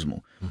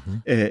egoiżmu.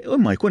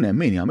 Imma jkun hemm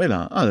min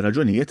jagħmilha għal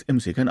raġunijiet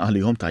imsiken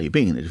għalihom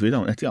tajbin, jiġifieri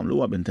dawn qed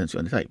jagħmluha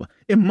b'intenzjoni tajba.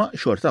 Imma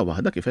xorta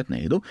waħda kif qed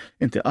ngħidu,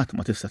 inti qatt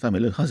ma tista'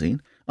 tagħmel il-ħażin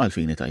għal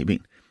fini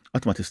tajbin.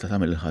 Qatt ma tista'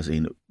 tagħmel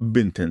il-ħażin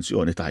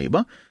b'intenzjoni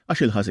tajba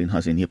għax il-ħażin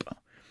ħażin jibqa'.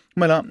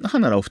 Mela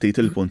ħa naraw ftit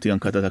il-punti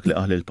anke ta' dak li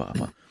qal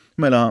il-Papa.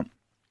 Mela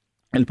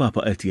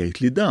il-Papa qed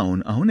jgħid li dawn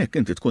hawnhekk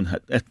inti tkun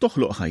qed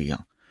toħloq ħajja.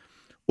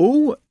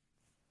 U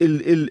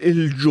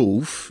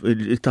il-ġuf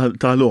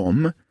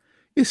tal-om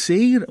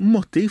isir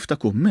mottiv ta'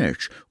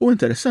 kummerċ. U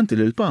interessanti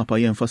li l-Papa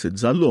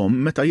jenfasizza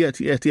l-om meta qed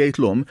jgħid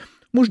l-om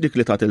mhux dik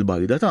li tat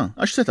il-bajda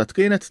għax setat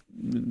kienet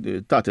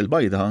tat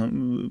il-bajda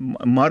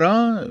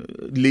mara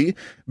li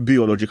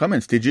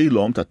bioloġikament tiġi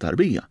l-om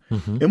tat-tarbija.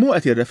 Imma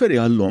qed jirreferi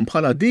għall-om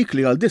bħala dik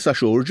li għal 9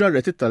 xhur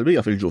ġarret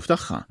it-tarbija fil-ġuf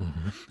tagħha.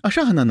 Għax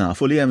aħna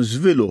nafu li hemm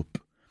żvilupp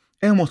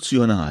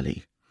emozzjonali,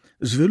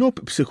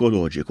 żvilupp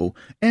psikoloġiku,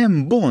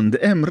 hemm bond,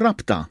 hemm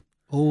rabta.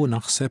 U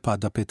naħseb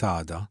għadha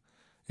pitada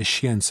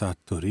ix-xjenza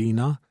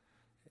turina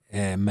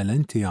mela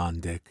inti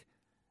għandek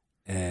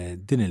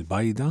din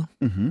il-bajda,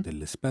 din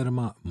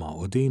l-isperma,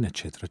 maqudin,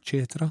 eccetera,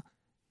 eccetera,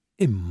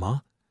 imma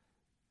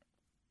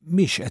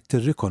mhix qed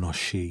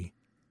tirrikonoxxi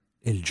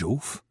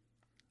il-ġuf,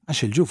 għax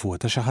il-ġuf huwa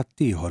ta' xi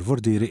ħadd ieħor,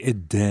 vordiri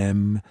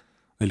id-dem,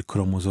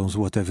 il-chromosomes,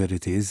 whatever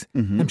it is,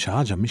 hemm xi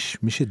ħaġa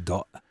mhix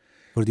id-doq.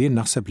 Vordiri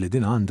naħseb li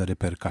din għandha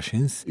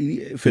repercussions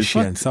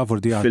fil-xjenza,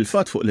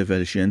 fil-fatt fuq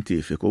livell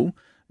xjentifiku,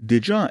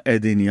 diġà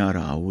qegħdin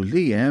jaraw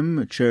li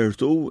hemm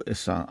ċertu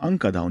issa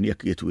anke dawn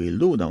jekk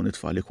jitwildu dawn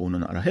it-tfal ikunu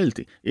naqra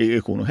healthy.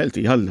 Ikunu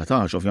healthy ħalla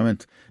tax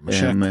ovvjament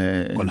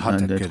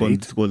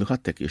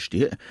kulħadd hekk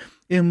jixtieq.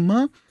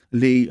 Imma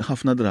li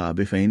ħafna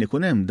drabi fejn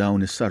ikun hemm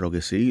dawn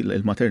is-surrogacy,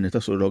 il-maternità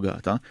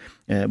surrogata,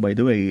 by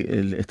the way,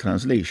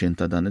 il-translation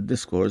ta' dan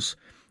id-diskors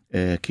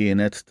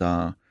kienet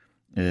ta'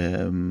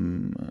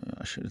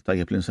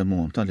 tajjeb li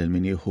nsemmuhom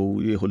tal-min jieħu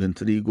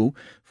l-intrigu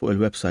fuq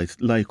il-website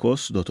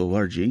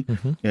laikos.org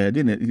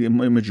din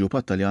miġju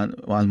pat-Taljan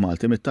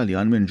għal-Malti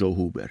mit-Taljan minn Joe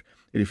Huber.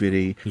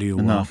 Jiġifieri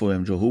nafu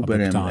hemm Joe Huber,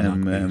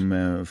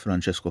 hemm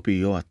Francesco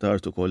Pio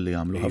Attart ukoll li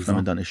jagħmlu ħafna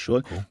minn dan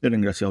ix-xogħol.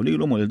 Nirringrazzjaw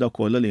lilhom u lil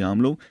dawk kollha li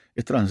jagħmlu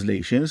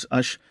it-translations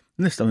għax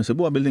nistgħu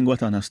nsibuha bil-lingwa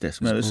tagħna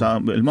stess.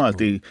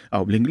 Il-Malti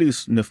aw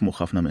bl-Ingliż nifhmu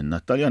ħafna minnha,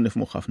 it-Taljan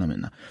nifhmu ħafna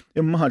minnha.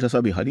 Imma ħaġa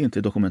sabiħa li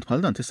inti dokument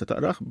bħal dan tista'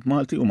 taqrah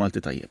b'Malti u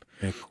Malti tajjeb.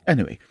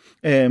 Anyway,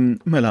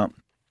 mela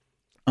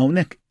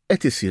hawnhekk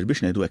qed isir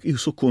biex ngħidu hekk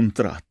qisu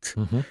kuntratt.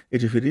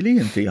 Jiġifieri li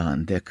inti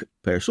għandek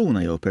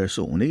persuna jew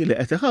persuni li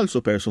qed iħallsu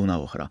persuna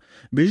oħra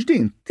biex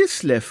din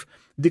tislef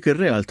dik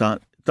ir-realtà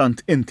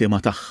tant intima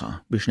tagħha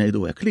biex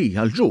ngħidu hekk li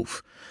hija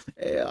l-ġuf.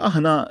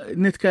 Aħna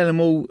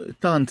nitkellmu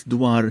tant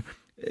dwar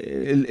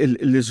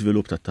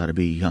l-iżvilupp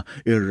tat-tarbija,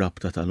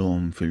 ir-rabta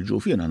tal-om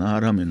fil-ġuf, jiena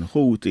nara minn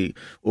ħuti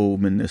u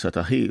minn nisa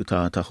ta'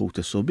 ħut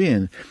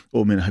is-subien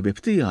u minn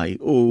ħbib tiegħi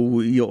u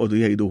joqogħdu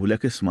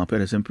jgħidulek isma'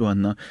 pereżempju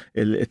għandna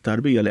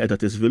it-tarbija li qiegħda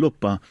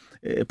tiżviluppa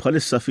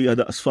bħalissa fija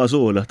daqs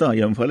fażola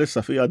tajjem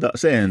bħalissa fija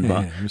daqs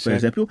enba,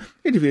 pereżempju,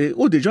 jiġifieri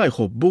u diġà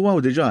jħobbuha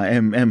u diġà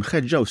hemm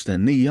ħeġġa u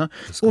stennija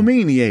u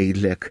min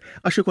jgħidlek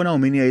għax ikun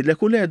hawn min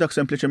jgħidlek u le dak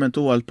sempliċement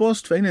huwa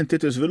l-post fejn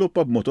inti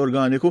tiżviluppa b'mod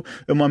organiku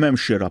imma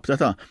m'hemmx xi rabta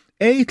ta'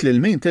 ejt lil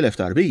min telef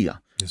tarbija,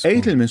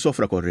 ejt lil min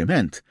sofra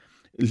korriment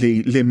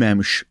li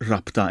memx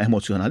rabta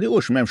emozjonali u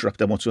x'memx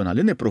rabta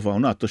emozjonali nippruvaw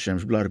nagħtu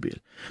x'hemmx bl-arbil.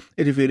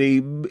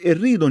 Jiġifieri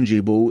rridu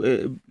nġibu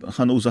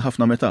ħanuża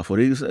ħafna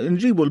metafori,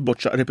 nġibu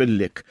l-boċċa qrib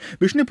il-lik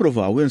biex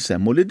nippruvaw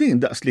insemmu li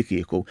din daqs li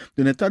kieku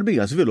din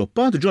it-tarbija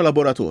żviluppat ġo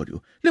laboratorju.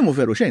 Li mu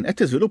veru xejn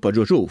qed tiżviluppa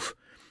ġo ġuf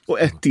u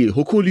qed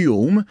tieħu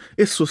kuljum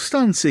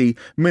is-sustanzi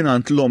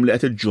mingħand l-om li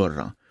qed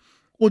iġġorra.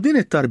 U din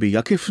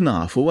it-tarbija kif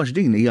nafu għax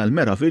din hija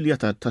l-meravilja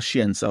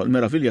tax-xjenza u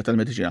l-meravilja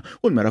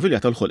tal-mediċina u l-meravilja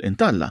tal-ħolqien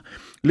Alla.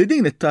 Li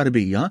din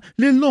it-tarbija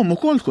li l-om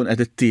ukoll tkun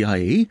qed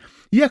ittieħi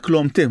jekk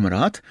l-om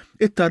timrat,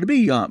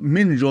 it-tarbija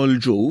minn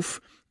ġol ġuf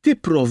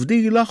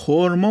tipprovdila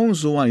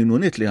hormones u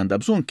għajnuniet li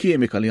għandha bżonn,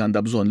 kimika li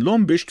għandha bżonn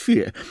l-om biex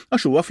tfieq,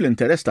 għax huwa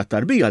fl-interess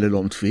tat-tarbija li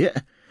l-om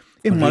tfieq.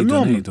 Imma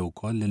l-om ngħidu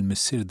wkoll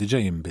il-missier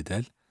diġà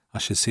jinbidel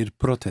għax isir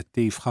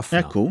protettiv ħafna.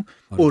 Ekku,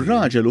 u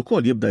r-raġel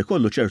ukoll jibda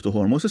jkollu ċertu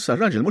hormons, issa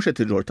r-raġel mhux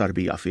qed iġor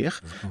tarbija fih,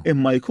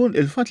 imma jkun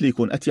il-fatt li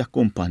jkun qed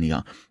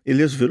jakkumpanja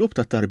l-iżvilupp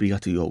tat-tarbija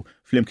tiegħu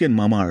flimkien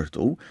ma'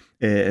 martu,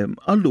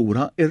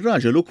 allura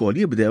ir-raġel ukoll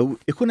jibdew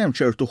ikun hemm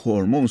ċertu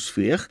hormons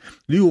fih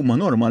li huma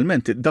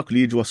normalment dak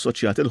li jiġu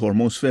assoċjati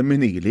il-hormons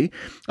femminili,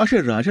 għax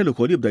ir-raġel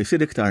ukoll jibda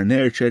jsir iktar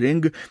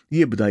nurturing,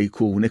 jibda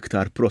jkun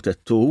iktar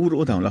protettur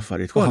u dawn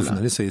l-affarijiet kollha.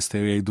 Ħafna li se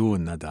jistgħu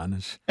jgħidulna dan.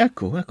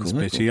 Ekku.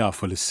 Speċi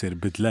jafu li ssir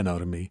bidla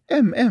enormi.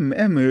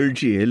 Hemm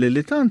irġiel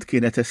li tant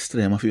kienet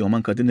estrema fihom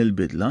anke din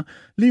il-bidla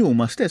li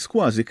huma stess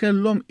kważi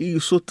kellhom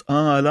qisu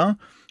tqala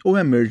u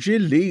hemm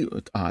irġiel li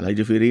tqala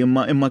jiġifieri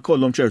imma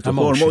kollhom ċertu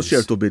hormones,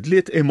 ċertu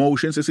bidliet,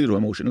 emotions isiru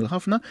emotional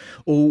ħafna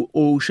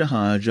u xi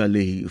ħaġa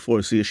li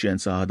forsi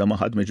x-xjenza għadha ma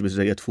ħadmitx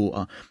biżejjed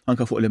fuqha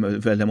anke fuq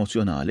livell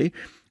emozjonali.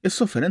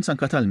 Is-sofferenza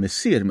anke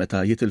tal-missier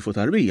meta jitilfu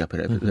tarbija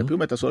pereżempju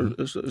meta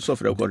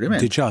sofrew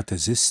korriment. Diġà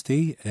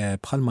teżisti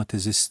bħalma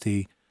teżisti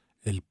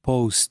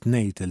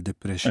il-post-natal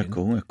depression.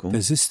 Ekku.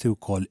 Teżisti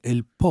wkoll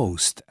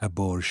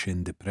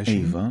il-post-abortion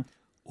depression. Iva.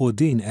 U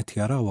din qed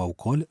jarawha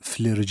wkoll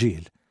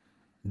fl-irġiel.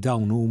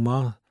 Dawn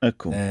huma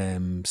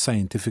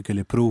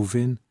scientifically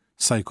proven,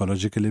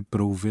 psychologically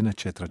proven,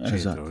 eccetera.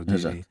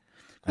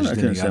 Għax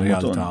din hija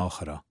realtà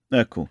oħra.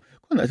 Ekku,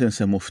 konna qed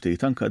insemmu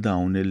ftit anke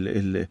dawn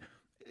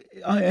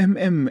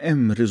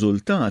hemm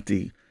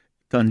riżultati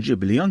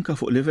tanġibli anke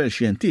fuq livell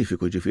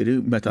xjentifiku, ġifieri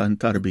meta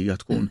tarbija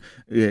tkun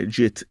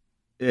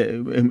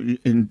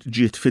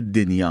ġiet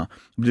fid-dinja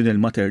b'din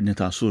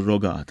il-maternità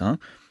surrogata,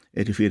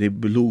 ġifieri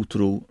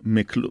bl-utru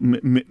mikri,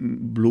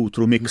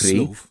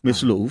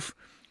 misluf,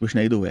 biex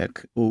ngħidu hekk,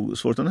 u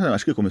sfortunatament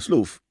għax kieku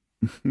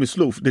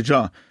misluf diġà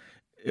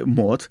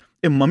mod,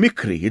 imma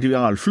mikri, jiġri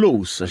għal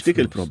flus, għax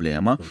dik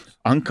il-problema,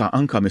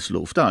 anka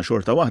misluf ta'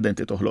 xorta waħda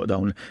inti toħloq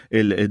dawn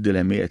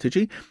il-dilemmi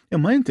etiċi,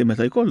 imma inti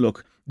meta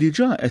jkollok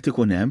diġà qed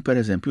ikun hemm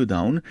pereżempju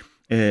dawn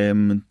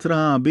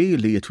trabi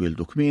li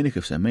jitwildu kmieni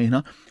kif semmejna,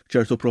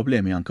 ċertu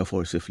problemi anka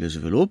forsi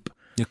fl-iżvilupp.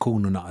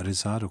 Ikunu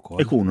naqriżar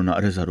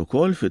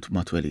ukoll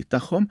fit-matwelit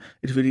tagħhom,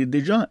 jiġifieri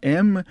diġà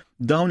hemm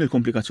dawn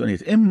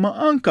il-komplikazzjonijiet. Imma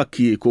anka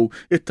kieku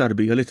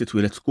it-tarbija li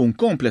titwilet tkun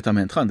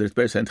kompletament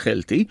 100%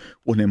 healthy,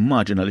 u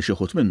nimmaġina li xi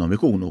ħut minnhom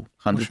ikunu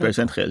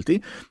 100%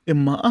 healthy,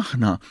 imma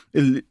aħna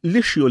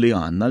l-ixju li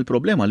għandna,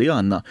 l-problema li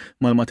għandna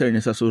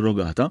mal-maternità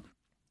surrogata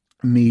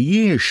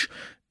mhijiex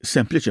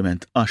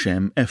sempliċement għax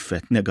hemm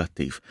effett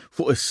negattiv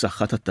fuq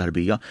is-saħħa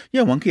tat-tarbija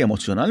jew anke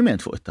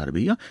emozjonalment fuq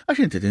it-tarbija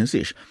għax inti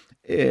tinsiex.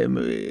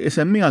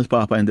 Isemmiha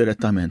l-Papa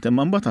indirettament,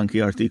 imma mbagħad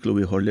anki artiklu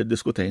ieħor li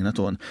ddiskutejna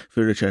ton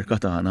fir-riċerka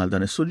tagħna għal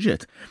dan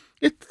is-suġġett.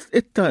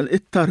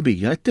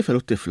 It-tarbija, it-tifel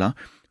u t-tifla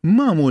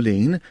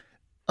magħmulin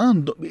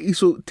għandu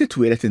jisu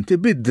titwilet inti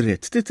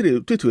bid-dritt,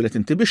 titwilet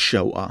inti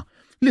bix-xewqa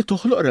li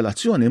toħloq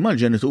relazzjoni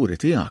mal-ġenituri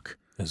tiegħek.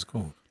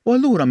 U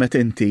allura meta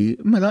inti,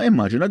 mela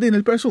immaġina din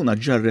il-persuna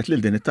ġarret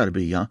lil din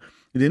it-tarbija,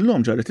 din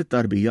l-om ġarret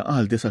it-tarbija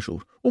għal 9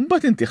 xhur. U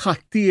mbagħad inti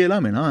ħadtiela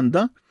minn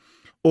għandha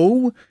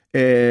u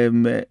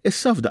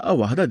issa f'daqqa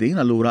waħda din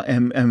allura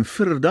hemm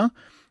firda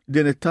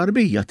din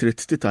it-tarbija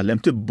trid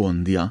titgħallem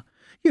tibbondja.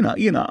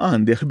 Jiena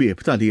għandi ħbieb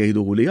tal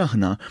jgħiduli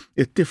aħna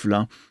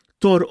it-tifla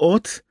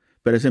torqod,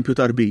 pereżempju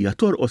tarbija,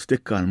 torqod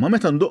tikkalma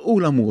meta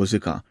ndoqqula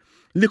mużika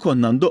li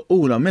konna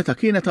ndoqqula meta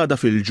kienet għadha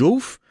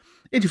fil-ġuf.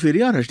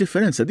 Jiġifieri ara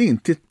x'differenza din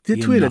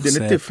titwieled din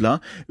it-tifla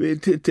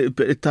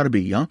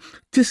it-tarbija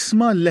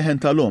tisma'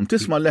 l-leħen tal-om,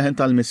 tisma' l-leħen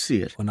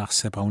tal-missier. U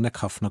naħseb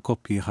hawnhekk ħafna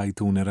koppji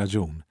ħajtuni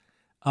raġun.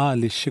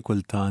 Għaliex xi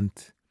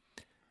kultant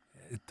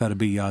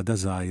it-tarbija għadha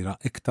żgħira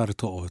iktar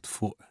toqgħod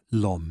fuq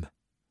l-om.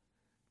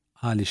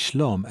 Għaliex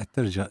l-om qed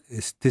terġa'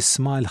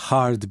 tisma'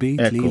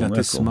 l-heartbeat li ilha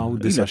tisma' u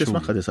disa' xhur.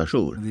 Tisma' disa'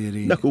 xhur.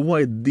 Dak huwa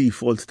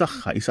d-default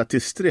tagħha isa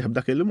tistrieħ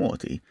b'dak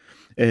il-moti.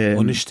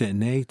 U nixtieq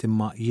ngħid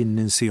imma jien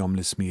ninsihom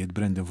l-ismijiet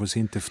Brendan forsi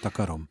jien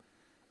tiftakarhom.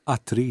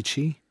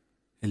 Attriċi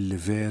illi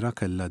vera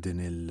kellha din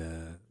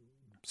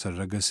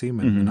il-surrogacy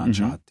minn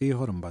xi ħadd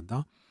ieħor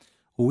imbagħad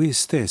u hi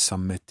stess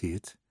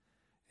ammettiet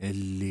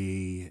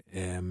illi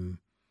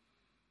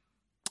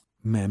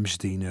m'hemmx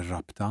din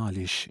ir-rabta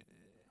għaliex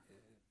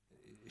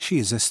she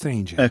is a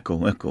stranger. Ekku.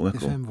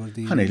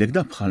 Ħanejlek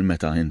da bħal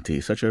meta inti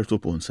sa ċertu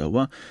punt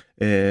sewwa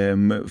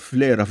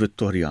fl-era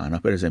Vittorjana,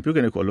 pereżempju,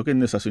 kien ikollok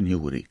in-nisa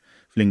sinjuri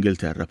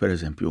fl-Ingilterra,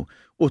 pereżempju,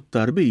 u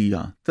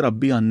t-tarbija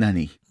trabbija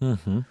n-nani.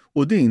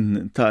 U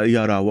din ta'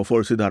 jarawha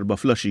forsi darba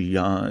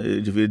flaxija,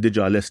 ġifieri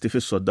diġà lesti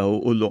fis-sodda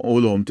u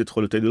l-om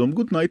tidħol u tgħidilhom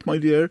good night my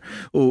dear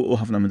u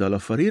ħafna minn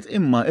dal-affarijiet,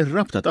 imma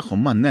ir-rabta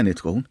tagħhom man-nani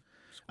tkun.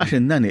 Għax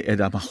in-nani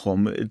qiegħda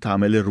magħhom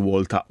tagħmel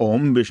ir-rwol ta'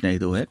 biex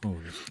ngħidu hekk.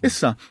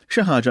 Issa,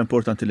 xi ħaġa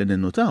importanti li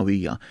ninnutaw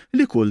hija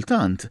li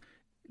kultant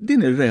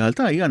din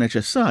ir-realtà hija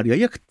neċessarja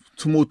jekk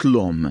tmut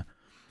l-om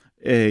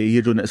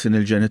jiġu neqsin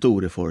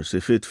il-ġenituri forsi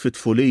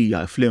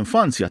fit-tfulija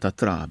fl-infanzja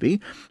tat-trabi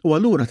u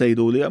allura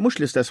tgħidu li mhux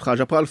l-istess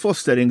ħaġa bħal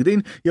fostering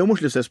din jew mhux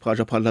l-istess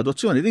ħaġa bħal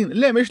l-adozzjoni din,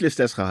 le mhix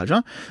l-istess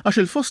ħaġa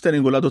għax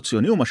il-fostering u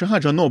l-adozzjoni huma xi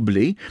ħaġa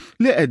nobbli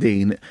li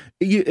qegħdin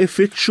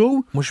ifittxu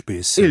mhux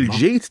biss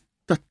il-ġid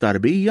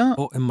tat-tarbija.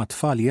 U imma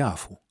tfal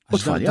jafu.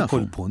 Tfal jafu.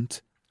 Kull punt.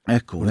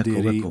 Ekku.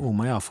 U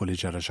ma jafu li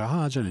ġara xi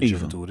ħaġa li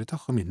ġenituri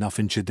tagħhom naf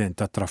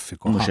inċident ta'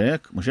 traffiku. Mhux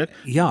hekk.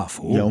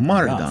 Jafu. Jew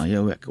marda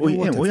jew hekk.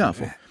 U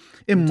jafu.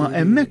 Imma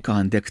hemmhekk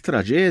għandek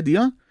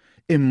traġedja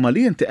imma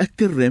li inti qed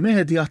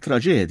tirremedja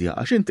traġedja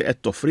għax inti qed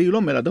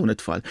toffrilhom mela dawn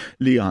it-tfal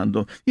li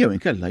għandhom jew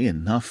inkella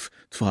jien naf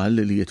tfal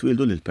li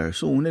jitwildu lil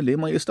persuni li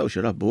ma jistgħux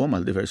irabbuhom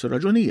għal diversi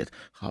raġunijiet.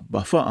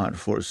 Ħabba faqar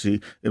forsi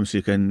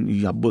imsiken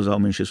jabbużaw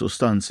minn xi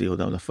sustanzi u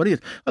dawn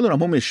l-affarijiet, allura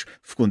mhumiex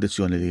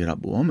f'kundizzjoni li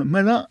jirabbuhom,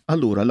 mela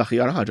allura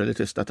l-aħjar ħaġa li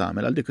tista'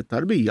 tagħmel għal dik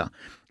it-tarbija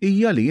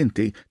hija li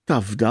inti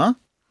tafda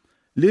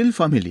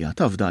lill-familja,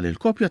 tafda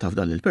lill-koppja,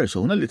 tafda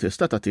lill-persuna li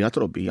tista' tagħtiha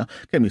trobbija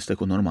kemm jista'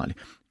 jkun normali.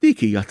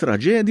 Dik hija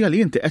traġedja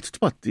li inti qed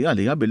tpatti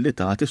għaliha billi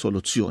tagħti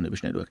soluzzjoni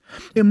biex ngħidu hekk.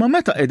 Imma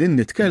meta qegħdin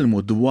nitkellmu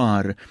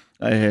dwar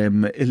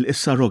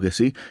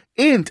is-surrogacy,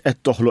 int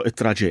qed toħloq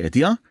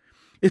it-traġedja.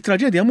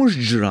 it-traġedja mhux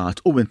ġrat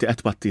u inti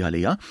qed tpatti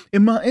għaliha,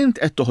 imma int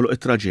qed toħloq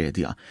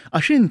it-traġedja.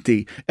 Għax inti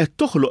qed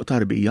toħloq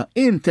tarbija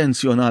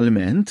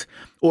intenzjonalment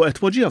u qed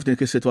tpoġġiha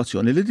f'dik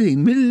is-sitwazzjoni li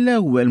din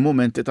mill-ewwel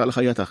momenti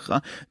tal-ħajja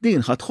tagħha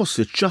din ħadd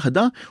tħoss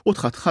iċ-ċaħda u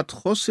ħadd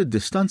tħoss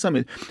id-distanza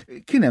mill.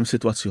 Kien hemm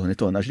sitwazzjoni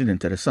tonna ġdin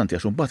interessanti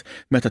għax imbagħad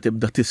meta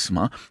tibda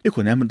tisma'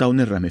 ikun hemm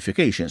dawn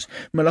ir-ramifications.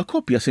 Mela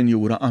koppja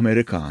sinjura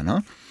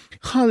Amerikana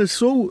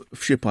ħallsu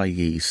f'xi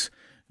pajjiż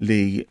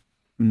li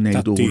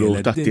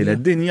ngħidulu tattielet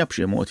dinja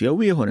b'xi mod jew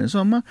ieħor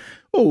insomma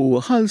u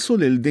ħallsu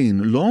lil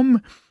din l-om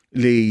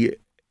li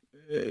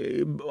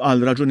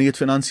għal raġunijiet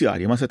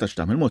finanzjarji ma setax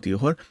tagħmel mod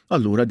ieħor,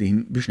 allura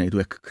din biex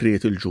ngħidu hekk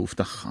kriet il-ġuf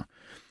tagħha.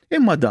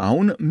 Imma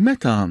dawn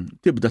meta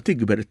tibda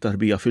tikber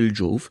it-tarbija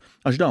fil-ġuf,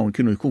 għax dawn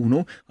kienu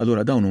jkunu,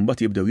 allura dawn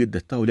mbagħad jibdew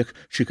jiddettawlek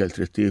x'ikel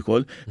trid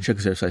tiekol,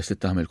 x'exercise trid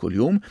tagħmel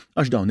kuljum,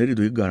 għax dawn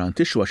iridu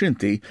jiggarantixxu għax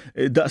inti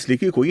daqs li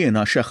kieku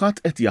jiena xi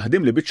ħadd qed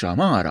jaħdem li biċċa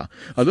amara.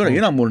 Allura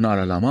jiena mmur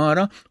nara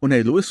l-amara u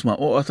ngħidlu isma'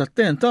 oqgħod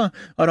attenta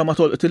ara ma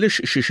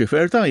tolqtilix xi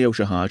xiferta jew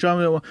xi ħaġa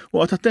u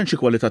qed attent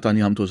xi kwalità ta'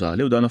 njam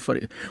tużali u dan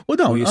affarijiet. U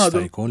dawn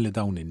jista' jkun li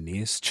dawn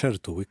in-nies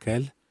ċertu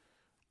ikel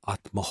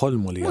għat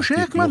maħolmu li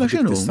għaxek, mela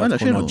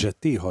xinu.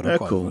 Oġġettiħor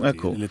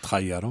li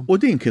tħajjarom. U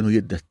din kienu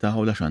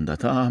jiddettaw la xanda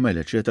ta'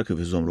 għamel, eċeta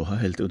kif iżomruħa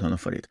ħelti u dan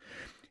affarijiet.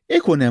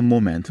 Ikun hemm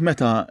moment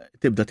meta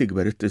tibda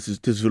tikber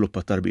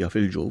tiżviluppa tarbija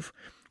fil-ġuf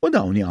u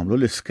dawn jagħmlu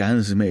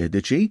l-iskans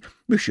mediċi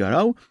biex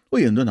jaraw u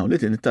jindunaw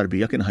li din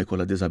it-tarbija kien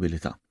ħajkollha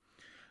diżabilità.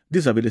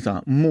 Diżabilità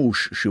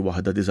mhux xi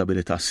waħda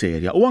diżabilità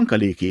serja u anke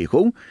li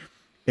kieku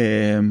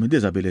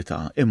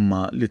diżabilità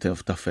imma li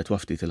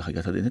taffettwa ftit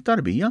il-ħajja ta' din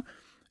it-tarbija.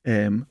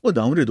 U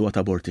dawn ridu għat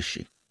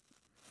abortixxi.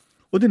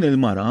 U din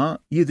il-mara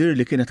jidir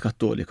li kienet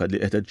kattolika li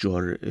qed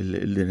ġor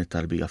din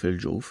it-tarbija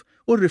fil-ġuf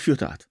u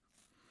rrifjutat.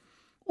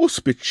 U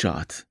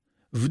spiċċat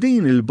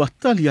f'din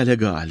il-battalja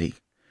legali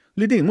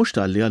li din mhux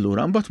talli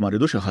allura mbagħad ma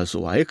rridux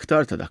iħallsuha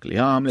iktar ta' dak li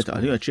għamlet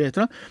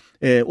eċetera,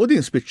 u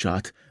din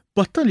spiċċat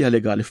battalja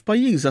legali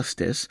f'pajjiżha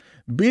stess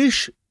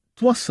biex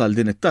twassal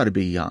din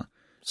it-tarbija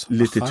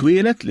li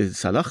titwielet li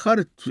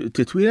sal-aħħar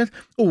titwielet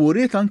u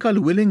wriet anke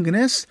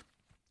l-willingness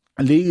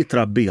li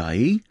jitrabbija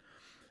hi,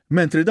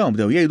 mentri dawn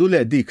bdew jgħidu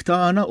le dik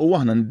tagħna u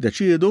aħna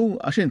niddeċiedu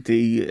għax inti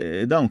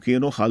dawn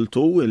kienu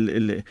ħaltu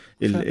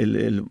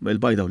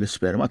il-bajda u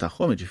l-isperma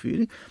tagħhom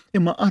jiġifieri,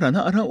 imma ara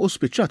naqra u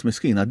spiċċat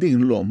miskina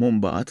din l-om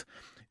mbagħad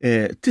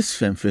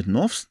tisfem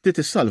fin-nofs,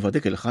 tissalva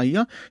dik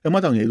il-ħajja,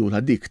 imma dawn jgħidulha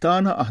dik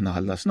tagħna aħna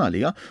ħallasna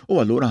għaliha u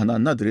allura aħna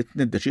għandna dritt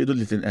niddeċiedu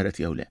li tinqeret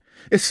jew le.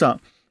 Issa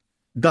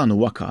dan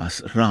huwa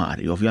każ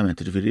rari,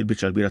 ovvjament, ġifieri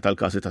l-biċċa kbira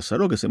tal-każi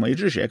tas-surrogacy ma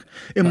jiġrix hekk,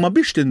 imma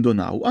biex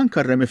tindunaw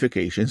anke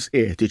ramifications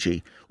etiċi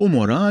u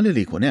morali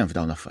li jkun hemm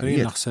f'dawn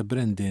l-affarijiet. Naħseb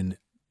Brendan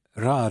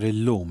rari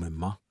llum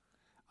imma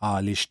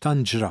għaliex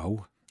tanġraw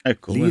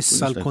li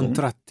issa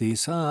l-kontratti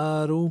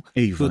saru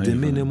to the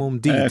minimum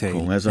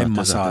detail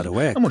imma saru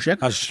hekk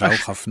għaxraw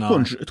ħafna.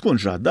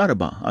 Tkun ġrad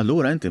darba,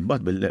 allura inti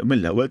mbagħad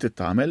mill-ewwel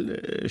titgħamel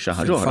xi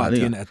ħaġa oħra.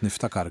 Jien qed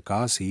niftakar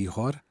każ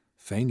ieħor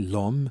fejn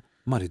l-omm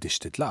ma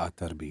ridix titlaqa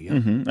t-tarbija.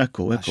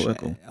 Ekku.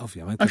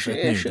 Ovvjament.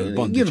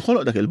 Jien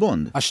ħoloq dak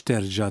il-bond. Għax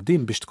terġa'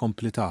 din biex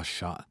tkompli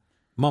taxxa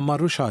ma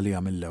marrux għaliha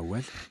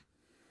mill-ewwel.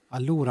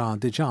 Allura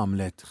diġà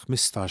għamlet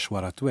 15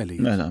 wara tweli.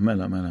 Mela,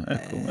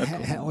 ekku.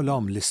 U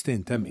l-om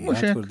l-istint hemm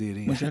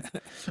qiegħed.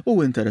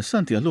 U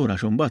interessanti allura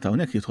x'imbagħad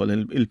hawnhekk jidħol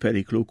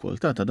il-periklu wkoll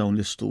ta' dawn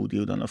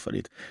l-istudji u dan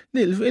l-affarijiet.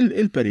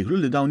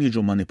 Il-periklu li dawn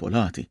jiġu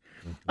manipolati.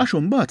 Għax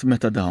imbagħad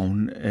meta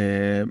dawn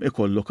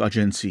ikollok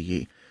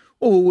aġenziji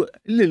u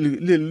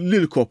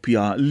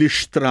l-koppja li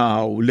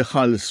xtraw li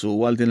ħalsu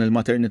għal din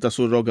il-maternità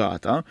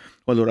surrogata,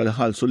 u allura li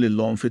ħalsu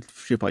lil-lom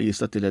f'xi pajjiż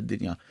ta' tielet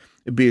dinja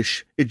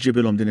biex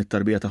iġġibilhom din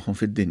it-tarbija tagħhom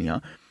fid-dinja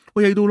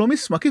u jgħidulhom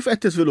isma' kif qed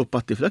tiżviluppa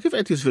t-tifla, kif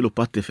qed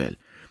jiżviluppa t-tifel.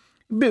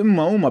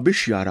 Imma huma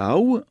biex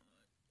jaraw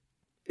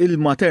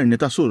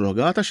il-maternità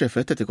surrogata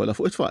x'effett qed ikollha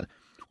fuq it-tfal.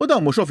 U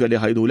dawn mhux ovvja li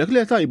ħajdulek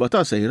le tajba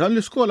ta' sejra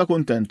l-iskola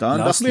kuntenta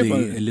għandha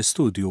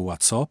l-istudju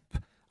WhatsApp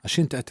għax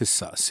inti qed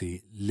tissaqsi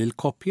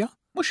lill-koppja.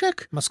 Mhux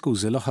hekk. Ma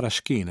skużi l-oħra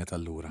x'kienet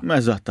allura.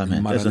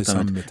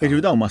 Eżattament.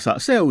 Jiġri dawn ma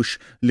saqsewx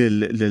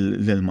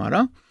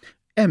lill-mara,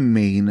 hemm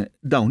min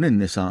dawn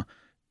in-nisa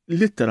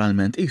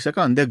literalment isek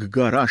għandek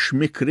garax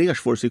mikri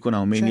għax forsi jkun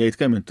hawn min jgħid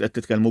kemm qed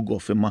titkellmu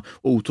goff imma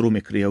utru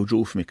mikri jew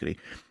ġuf mikri.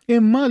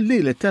 Imma li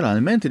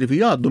literalment irid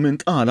jgħaddu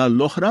minn tqala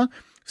l-oħra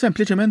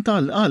sempliċement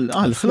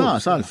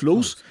għal-ħlas,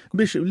 għal-flus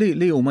biex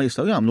li huma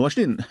jistgħu jagħmlu għax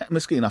din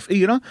miskina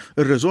fqira,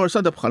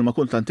 ir-riżorsa da bħalma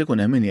kultant ikun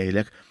hemm min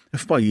jgħidlek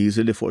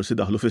f'pajjiżi li forsi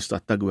daħlu fi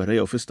stat ta' gwerra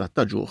jew fi stat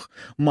ta' ġuħ,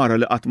 mara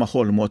li qatt ma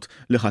ħolmot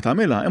li ħadd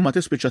tagħmilha imma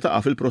tispiċċa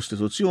taqa'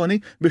 fil-prostituzzjoni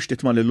biex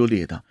titma'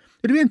 lil-ulieda.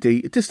 Inti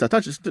tista'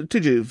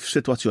 tiġi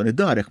f'sitwazzjoni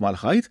darek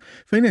mal-ħajt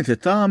fejn inti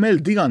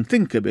tagħmel the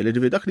unthinkable,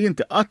 jiġifieri dak li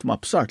inti qatt ma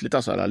bsart li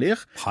tasal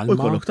għalih u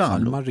jkollok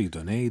tagħmlu. Bħalma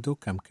rridu ngħidu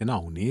kemm kien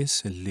hawn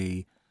nies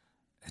li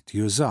qed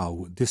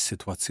jużaw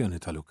dis-sitwazzjoni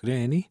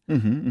tal-Ukreni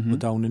u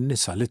dawn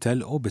in-nisa li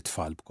telqu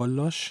bit-tfal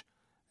b'kollox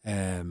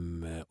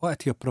u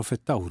qed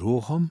jipprofittaw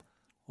ruhom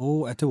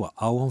u qed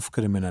iwaqqgħuhom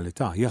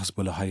f'kriminalità,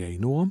 jaħsbu li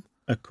ħajjgħinuhom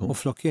u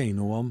flok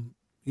jgħinuhom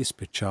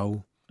jispiċċaw.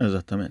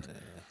 Eżattament.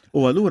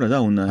 U allura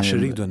dawn għax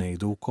irridu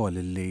ngħidu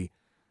wkoll li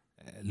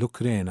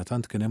l-Ukrena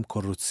tant kien hemm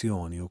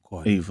korruzzjoni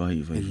wkoll. Iva.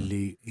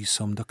 Illi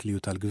jisom dak li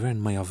hu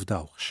tal-gvern ma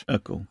jafdawx.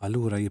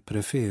 Allura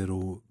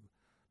jippreferu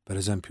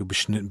pereżempju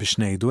biex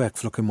ngħidu hekk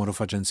flok imorru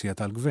f'aġenzija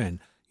tal-gvern,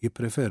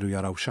 jippreferu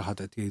jaraw xi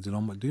ħadd qed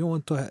jgħidilhom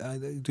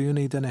do you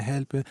need any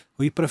help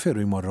u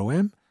jippreferu jmorru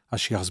hemm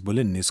għax jaħsbu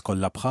lin-nies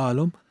kollha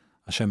bħalhom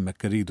għax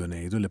hemmhekk iridu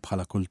ngħidu li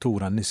bħala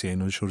kultura n-nies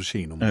jgħinu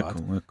l-xulxin mbagħad.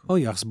 U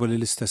jaħsbu li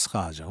l-istess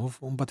ħaġa u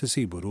mbagħad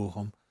isibu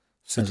ruhom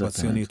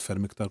f'sitwazzjonijiet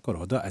ferm iktar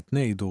koroda qed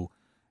ngħidu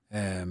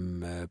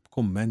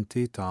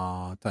b'kummenti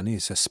ta'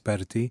 nies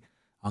esperti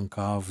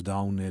anke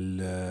f'dawn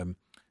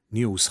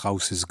il-news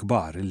houses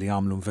kbar li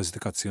jagħmlu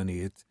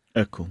investigazzjonijiet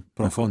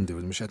profondi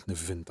mhux qed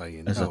nivvinta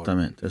jien.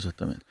 Eżattament.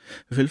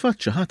 Fil-fatt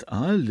xi ħadd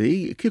qal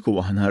li kieku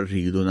aħna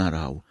rridu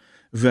naraw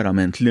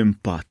verament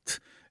l-impatt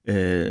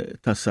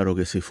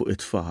tas-surrogacy fuq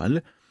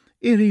it-tfal,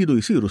 iridu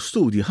jsiru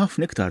studji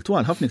ħafna iktar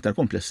twal, ħafna iktar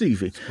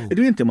komplessivi.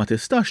 Inti ma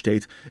tistax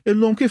tgħid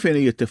illum kif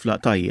inhi t-tifla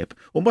tajjeb.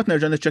 U mbagħad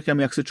nerġa' niċċekkja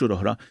miegħek sitt xhur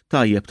oħra,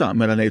 tajjeb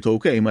mela ngħid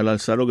okej, mela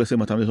l-surrogacy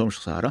ma tagħmilhomx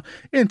ħsara.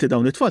 Inti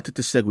dawn it-tfal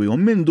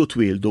tissegwihom mindu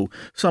twildu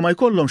sa ma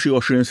jkollhom xi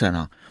 20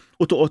 sena.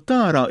 U toqgħod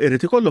tara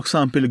irid ikollok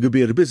sampil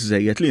kbir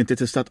biżżejjed li inti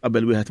tista'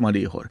 tqabbel wieħed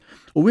mal-ieħor.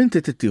 U inti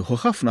tittieħu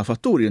ħafna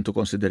fatturi into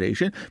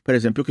consideration,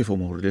 pereżempju kif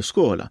imorru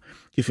l-iskola,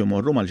 kif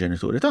imorru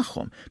mal-ġenituri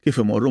tagħhom, kif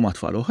imorru ma'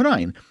 tfal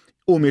oħrajn.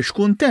 U mhix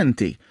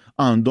kuntenti,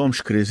 għandhom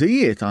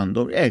x'kriżijiet,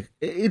 għandhom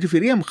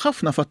jiġifieri hemm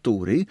ħafna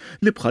fatturi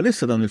li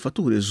bħalissa dawn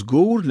il-fatturi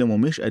żgur li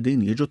mhumiex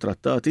qegħdin jiġu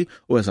trattati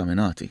u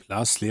eżaminati.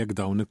 Las li jekk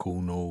dawn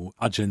ikunu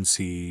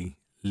aġenziji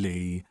li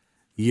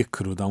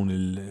jikru dawn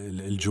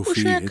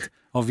il-ġufijiet.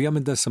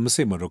 Ovvjament da se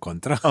imorru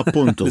kontra.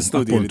 Appuntu.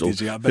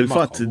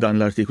 Fil-fatt dan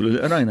l-artiklu li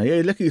qrajna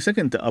jgħidlek isek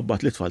inti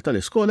qabbat l-itfal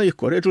tal-iskola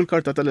jikkorreġu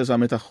l-karta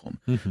tal-eżami tagħhom.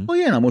 U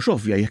jiena mhux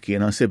ovvja jekk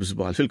jiena nsib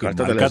żball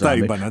fil-karta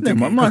tal-eżami.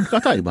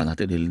 Marka tajba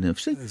nagħti lil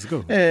nifsi.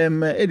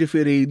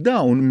 Jiġifieri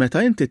dawn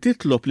meta inti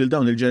titlob lil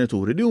dawn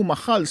il-ġenituri li huma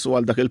ħallsu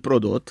għal dak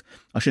il-prodott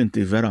għax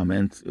inti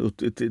verament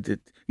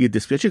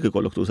jiddispjaċik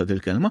ikollok tuża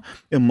il-kelma,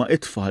 imma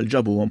it-tfal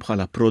ġabuhom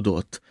bħala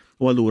prodott.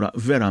 U allura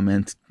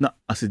verament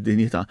tnaqqas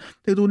id-dinjità.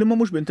 Tgħidu li ma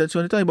mhux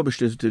b'intenzjoni tajba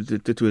biex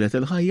titwilet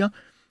il-ħajja,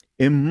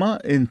 imma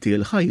inti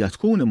l-ħajja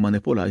tkun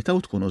immanipulajta u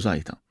tkun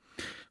użajta.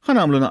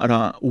 Ħanamlu naqra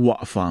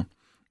waqfa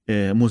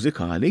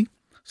mużikali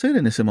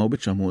sejri nisimgħu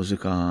biċċa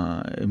mużika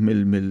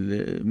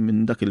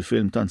minn dak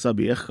il-film tan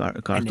sabiħ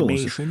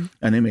cartoons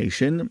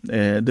animation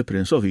The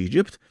Prince of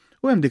Egypt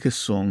u hemm dik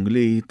is-song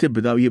li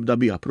jibda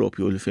biha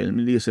propju l-film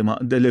li jisimha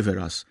Deliver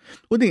Us.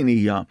 U din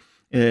hija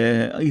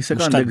jisek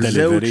għandek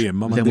delivery,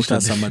 imma mhux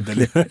taqsam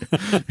delivery.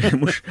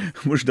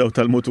 Mhux daw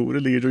tal-moturi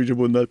li jiġu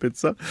jġibunna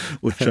l-pizza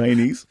u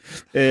ch-Chinese.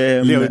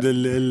 Li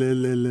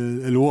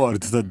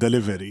il-word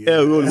tad-delivery.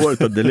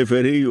 Il-word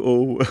tad-delivery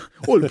u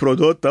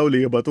l-prodott taw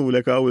li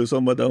jibatulek hawn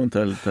insomma dawn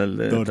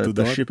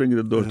tal-shipping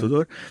door to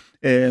door.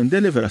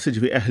 Deliver us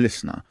jiġifi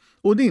eħlisna.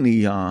 U din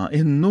hija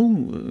innu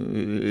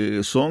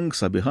song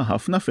sabiħa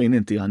ħafna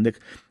fejn inti għandek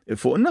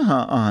fuq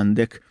naħa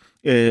għandek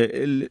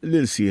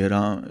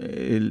l-sira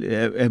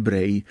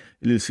l-Ebrej,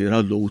 l-sira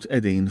Lut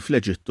edin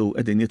fl-Eġittu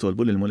edin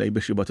jitolbu l-mulej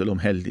biex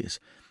jibatilhom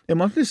ħeldis.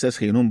 Imma fl-istess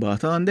ħin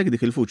mbagħad għandek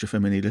dik il-fuċi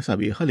femminili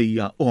sabiħa li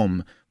hija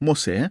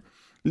Mose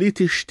li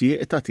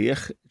tixtieq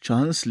tagħtih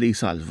ċans li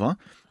salva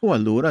u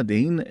allura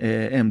din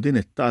hemm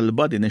din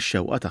it-talba din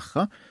ix-xewqa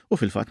tagħha u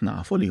fil-fatt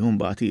nafu li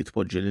mbagħad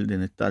jitpoġġi lil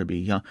din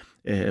it-tarbija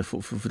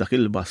f'dak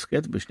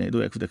il-basket biex ngħidu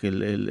hekk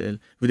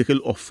f'dik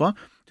il-qoffa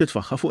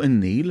titfaħħa fuq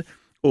in-Nil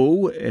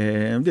u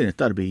din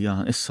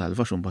it-tarbija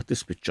is-salva xumbat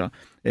tispiċċa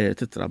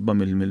titrabba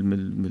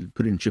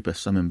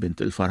mill-prinċipessa minn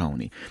bint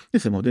il-Farawni.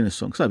 Nisimgħu din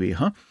is-song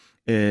sabiħa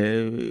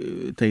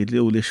tgħidli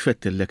u li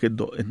xfettillek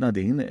id-doqqa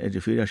din,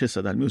 ġifieri għax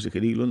issa dal-music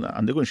ilu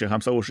għandekun xi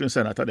 25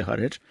 sena ta' li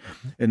ħareġ,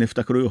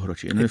 niftakru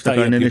joħroġ,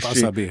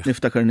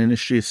 niftakarni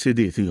nixxi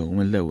s-CD tiegħu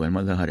mill-ewwel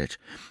ma li ħareġ.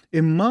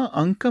 Imma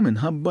anka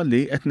minħabba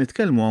li qed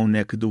nitkellmu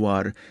hawnhekk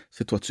dwar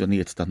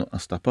sitwazzjonijiet ta'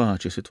 nuqqas ta'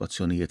 paċi,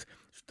 sitwazzjonijiet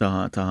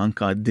ta'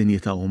 anka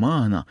d-dinjità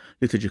umana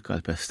li tiġi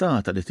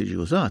kalpestata, li tiġi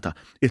użata,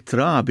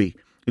 it-trabi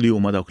li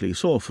huma dawk li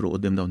jsofru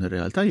qudiem dawn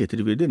ir-realtajiet,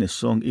 jiġifieri din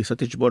is-song qisha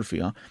tiġbor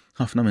fiha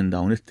ħafna minn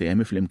dawn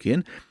it-temi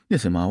flimkien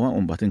nisimgħuha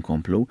u mbagħad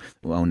inkomplu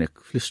hawnhekk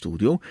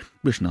fl-istudju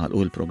biex nagħlqu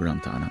l-programm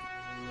tagħna.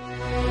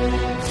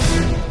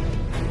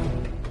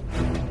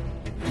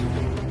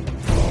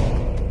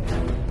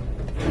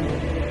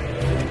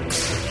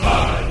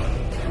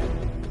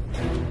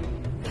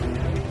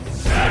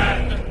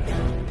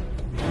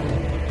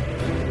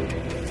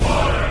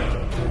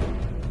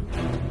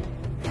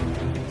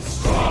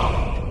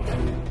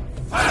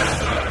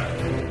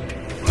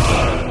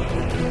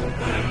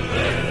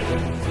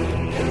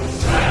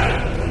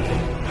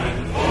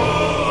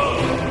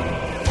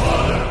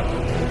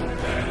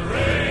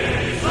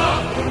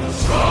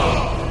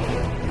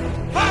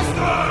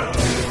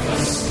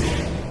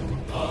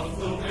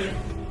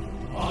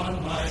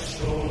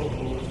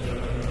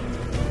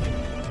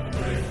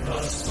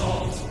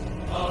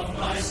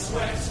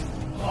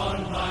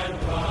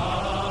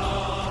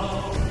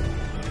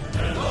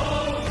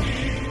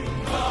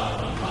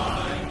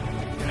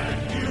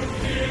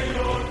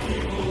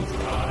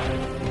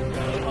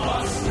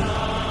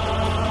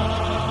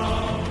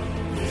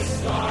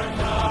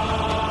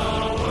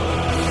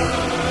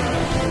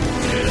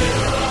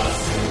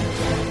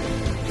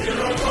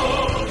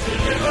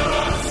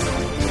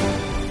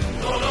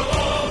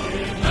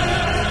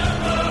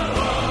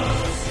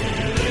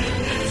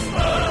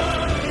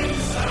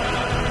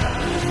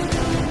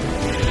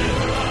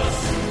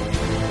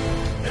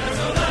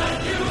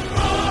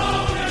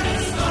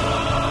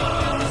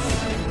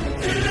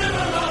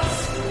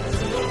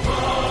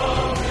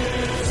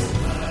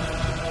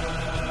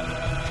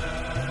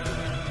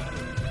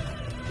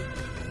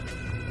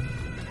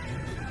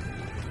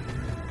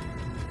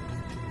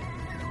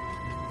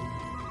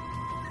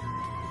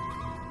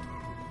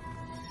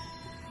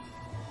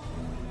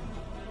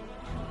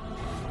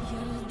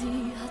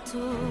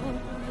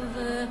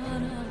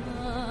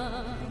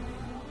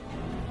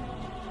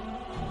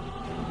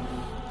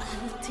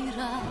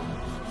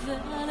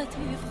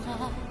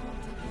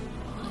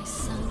 My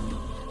son,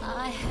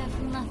 I have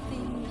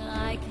nothing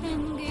I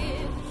can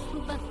give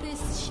but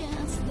this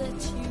chance that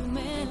you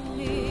may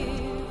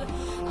live.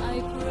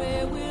 I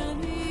pray we'll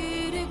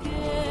meet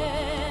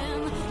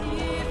again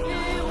if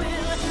you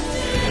will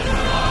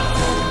deliver us.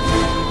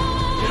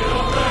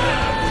 Deliver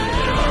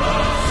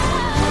us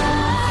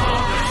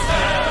from this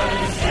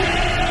very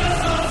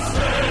Jesus'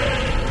 name.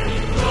 We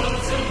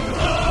rose and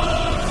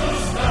rose to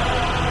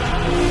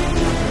stand.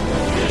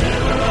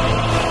 Deliver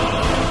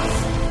us.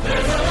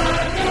 There's a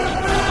land you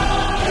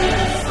promised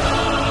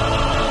us. Deliver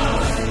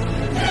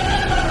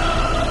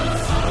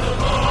us out of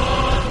bondage.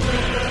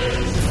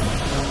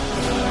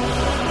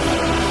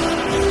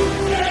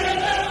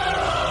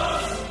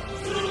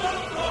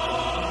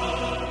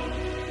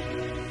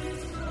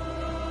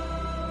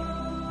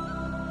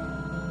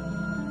 Deliver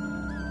us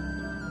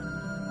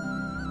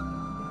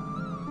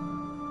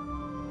to the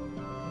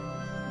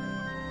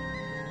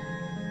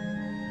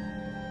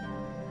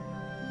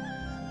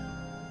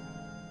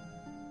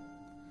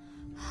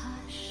throne.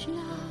 Hush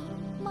now,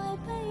 my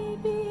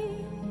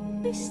baby,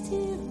 be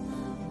still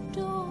now,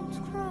 don't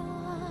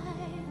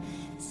cry.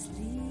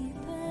 Sleep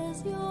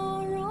as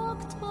you're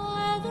rocked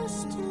by the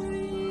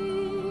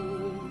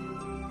stream.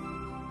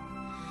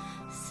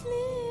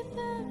 Sleep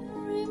and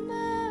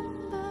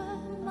remember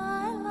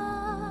my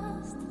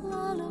last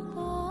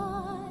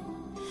lullaby.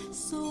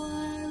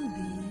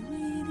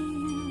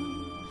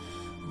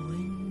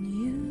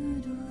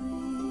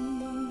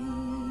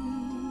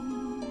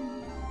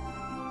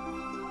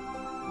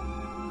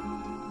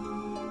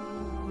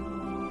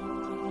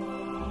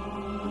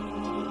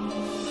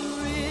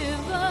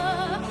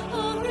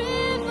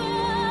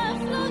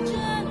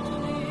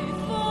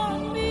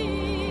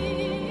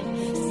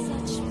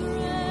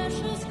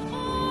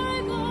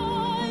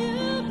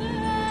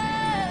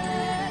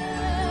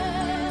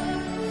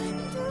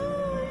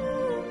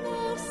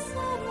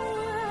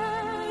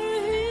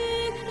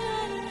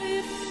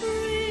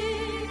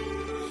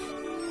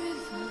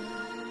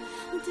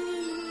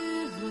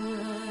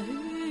 deliver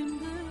him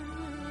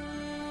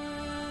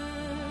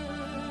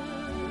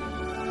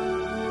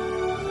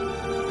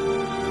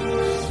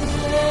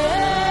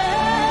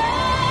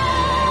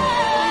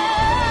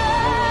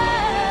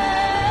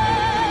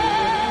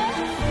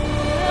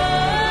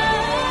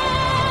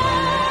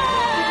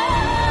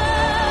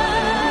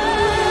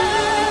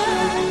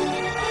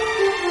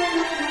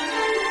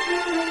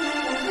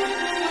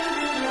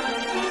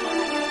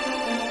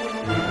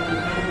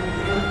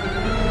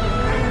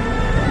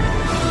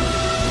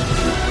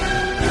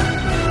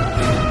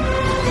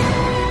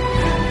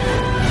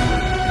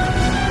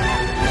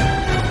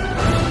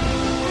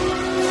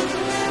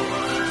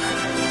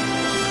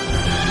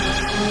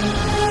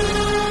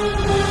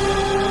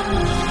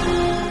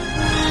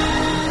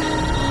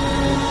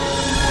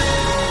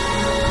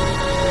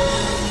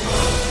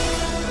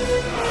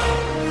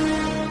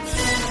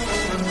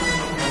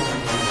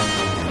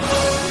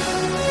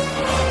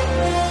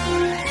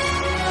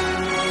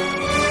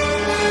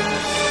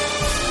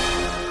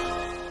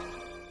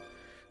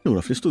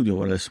Lura fl-istudio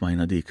wara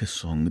smajna dik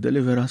is-song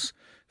Deliver Us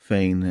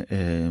fejn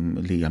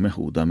li hija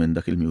meħuda minn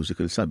dak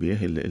il-musical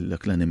sabiħ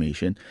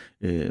l-animation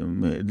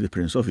The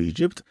Prince of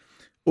Egypt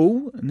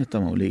u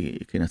nittamaw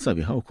li kienet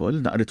sabiħa wkoll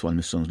naqrit wal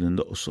mis-songs li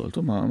ndoqqu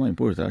s-soltu ma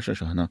importax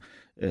għax aħna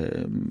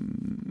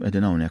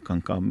qegħdin hawnhekk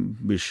anke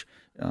biex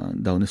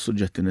dawn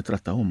is-suġġetti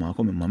nittrattawhom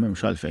magħkom imma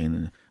m'hemmx għalfejn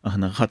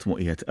aħna ħadd mu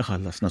qiegħed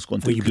iħallasna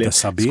skont il-kliem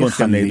skont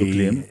kemm ngħidu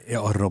kliem.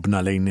 Iqorrobna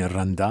lejn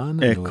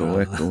ir-randan.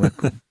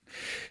 Ekku.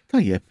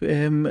 Tajjeb,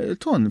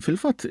 Ton,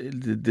 fil-fatt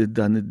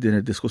din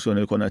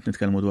id-diskussjoni li konna qed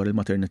nitkellmu dwar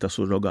il-maternità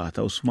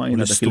surrogata u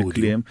smajna dak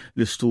il-kliem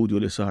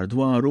l-istudju li sar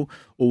dwaru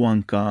u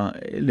anka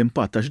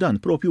l-impatt għax dan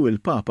propju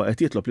il-Papa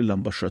qed jitlob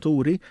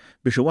lill-ambaxxaturi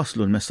biex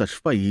iwasslu l-messaġġ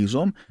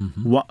f'pajjiżhom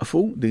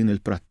waqfu din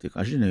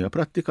il-prattika għax din hija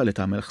prattika li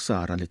tagħmel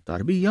ħsara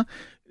lit-tarbija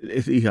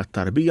hija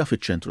t-tarbija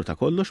fiċ-ċentru ta'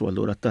 kollox u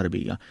allura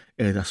t-tarbija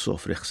qiegħda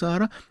ssofri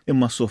ħsara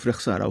imma ssofri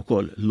ħsara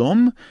wkoll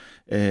l-omm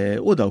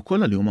u daw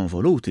kollha li huma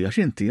involuti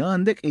għax inti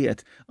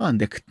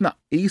għandek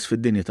tnaqqis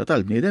fid-dinjità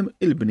tal-bniedem,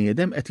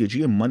 il-bniedem qed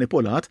jiġi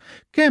immanipulat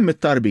kemm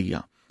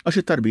it-tarbija għax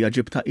it-tarbija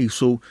ġibta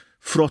qisu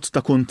frott ta'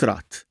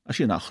 kuntratt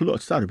għax jiena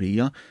ħloqt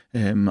tarbija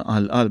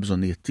għal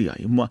bżonnijiet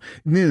tiegħi. Imma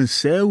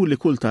ninsew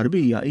li kull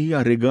tarbija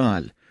hija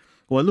rigal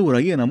u allura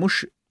jiena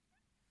mhux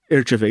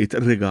irċevejt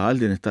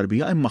rigal din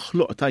it-tarbija imma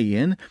ħloqta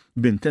jien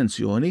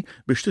b'intenzjoni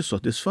biex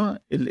tissodisfa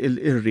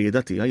il-rieda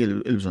tiegħi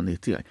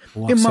il-bżonnijiet tiegħi.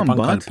 Imma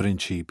mbagħad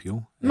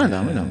il-prinċipju.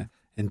 Mela.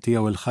 Inti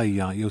jew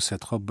il-ħajja jew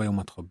se tħobba jew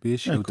ma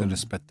tħobbix jew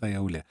tirrispetta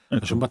jew le.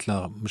 Għax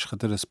imbagħad mhux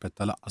ħadd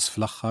tirrispetta laqqas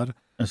fl-aħħar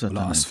u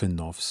laqqas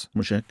fin-nofs.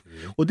 Mhux hekk.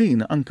 U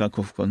din anke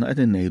kif konna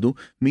qegħdin ngħidu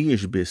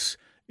mhijiex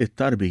biss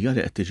it-tarbija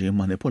li qed tiġi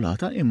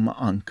manipolata imma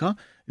anke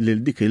lil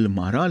dik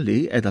il-mara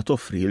li qiegħda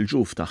toffri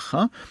l-ġuf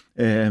tagħha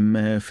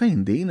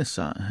fejn din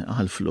issa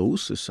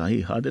għall-flus issa hi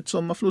ħadet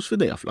somma flus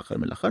f'idejha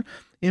fl-aħħar mill-aħħar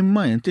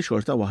imma inti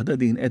xorta waħda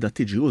din qiegħda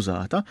tiġi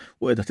użata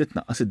u qiegħda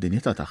titnaqqas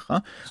id-dinjità tagħha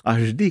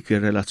għax dik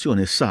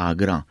ir-relazzjoni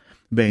sagra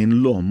bejn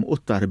l-omm u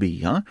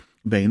t-tarbija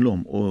bejn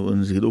l-omm u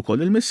nżidu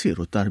wkoll il-missier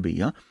u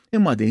t-tarbija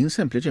imma din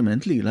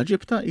sempliċement lilha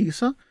ġibta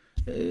qisha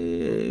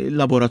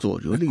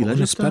laboratorju li ġibta.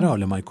 Nisperaw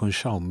li ma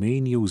jkunx hawn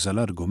min juża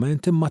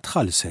l-argument imma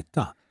tħallset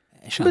ta'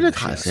 Bilet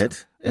ħaset.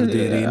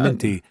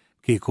 Inti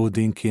kieku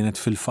din kienet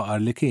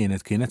fil-faqar li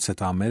kienet se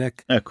tagħmel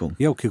hekk. Ekku.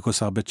 Jew kieku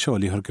sabet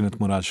xogħol ieħor kienet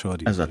mural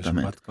xogħol.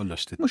 Eżattament.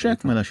 Mhux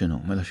hekk mela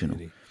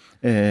x'inhu.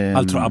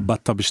 Altru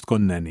qabbatta biex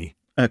tkonneni.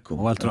 Ekku.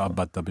 U altru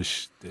qabbatta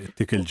biex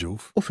tik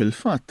il-ġuf. U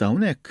fil-fatt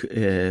hawnhekk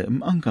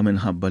anke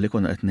minħabba li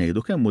konna qed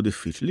ngħidu kemm hu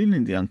diffiċli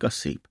li inti anke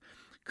ssib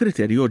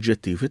kriterji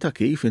oġġettivi ta'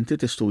 kif inti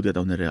tistudja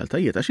dawn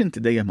ir-realtajiet għax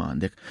inti dejjem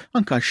għandek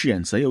anke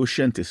x-xjenza jew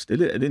ix-xjentisti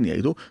li qegħdin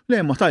jgħidu li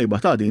hemm tajba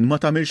ta' din ma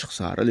tagħmilx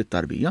ħsara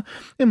lit-tarbija,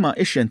 imma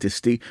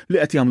x-xjentisti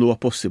li qed jagħmluha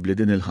possibbli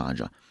din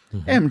il-ħaġa.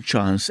 Hemm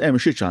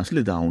xi ċans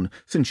li dawn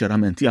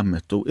sinċerament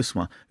jammettu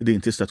isma'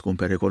 din tista' tkun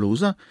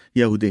perikoluża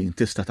jew din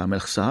tista'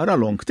 tagħmel ħsara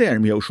long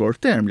term jew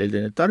short term lil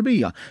din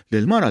it-tarbija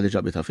lil mara li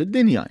ġabitha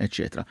fid-dinja,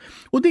 eċċetera.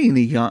 U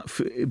din hija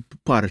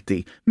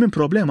parti minn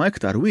problema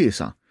iktar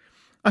wiesa'.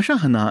 Għax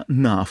aħna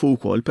nafu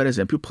wkoll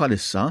pereżempju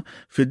bħalissa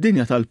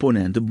fid-dinja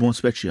tal-punent b'mod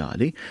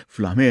speċjali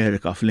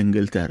fl-Amerika,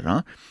 fl-Ingilterra,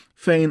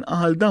 fejn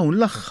għal dawn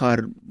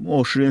l-aħħar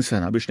 20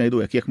 sena biex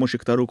ngħidu hekk jekk mhux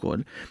iktar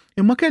ukoll,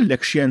 imma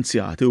kellek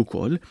xjenzjati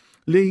wkoll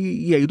li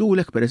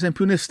jgħidulek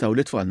pereżempju nistgħu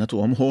li tfalna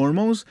tuhom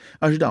hormones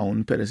għax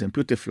dawn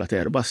pereżempju tifla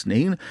ta' 4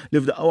 snin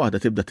li f'daqqa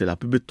waħda tibda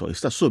tilab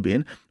bit-tojs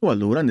tas-subien u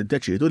allura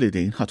niddeċiedu li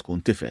din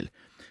ħatkun tifel.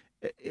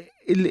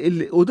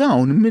 U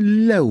dawn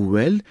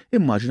mill-ewwel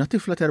immaġina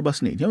tifla 4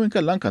 snin, jew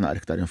inkella anke nar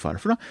iktar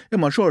infarfra,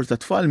 imma xorta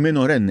tfal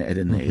minorenni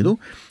qegħdin ngħidu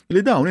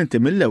li dawn inti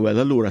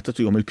mill-ewwel allura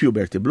tagħtihom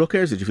il-puberty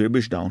blockers, jiġifieri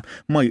biex dawn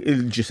ma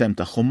il-ġisem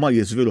tagħhom ma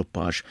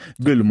jiżviluppax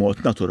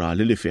bil-mod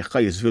naturali li fih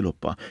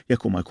jiżviluppa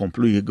jekk huma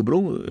jkomplu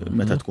jikbru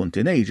meta tkun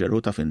teenager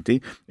u taf inti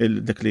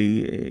dak li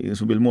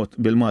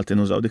bil-Malti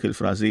nużaw dik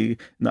il-frażi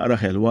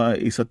naqra ħelwa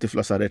isa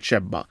t-tifla saret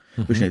xebba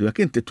biex ngħidu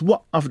jekk inti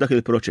twaqqaf dak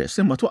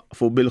il-proċess imma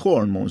twaqqfu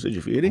bil-hormones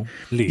jiġifieri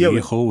li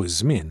jieħu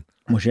iż-żmien.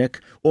 Mhux hekk,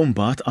 u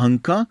mbagħad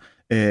anke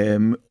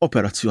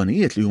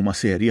operazzjonijiet li huma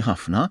serji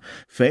ħafna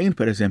fejn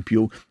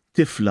pereżempju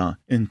tifla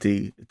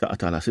inti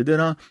taqtala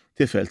sidira,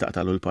 tifel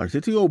taqtalu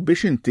l-parti tiegħu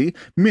biex inti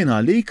minn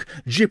għalik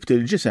ġibt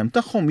il-ġisem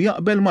tagħhom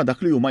jaqbel ma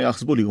dak li huma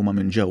jaħsbu li huma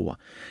minn ġewwa.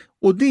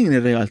 U din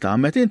ir-realtà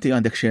meta inti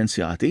għandek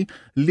xjenzjati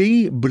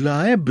li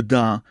bla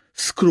ebda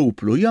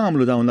skruplu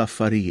jagħmlu dawn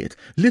l-affarijiet.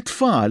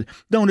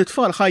 Dawn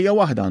it-tfal ħajja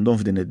waħda għandhom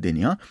f'din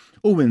id-dinja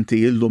u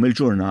inti llum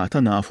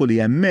il-ġurnata nafu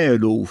li hemm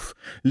eluf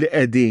li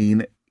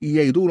qegħdin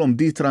jgħidulhom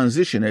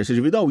detransitioners,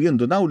 ġifidaw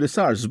jindunaw li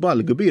sar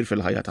żball kbir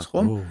fil-ħajja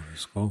tagħhom.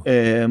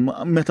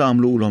 Meta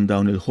għamlulhom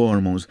dawn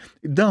il-hormones,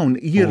 dawn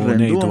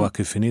jirrendu. Ngħidu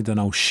kif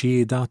inidanaw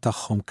xhieda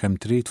tagħhom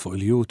kemm trid fuq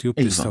il-YouTube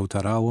tistgħu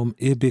tarawhom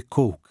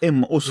ibikuk.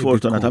 Imma u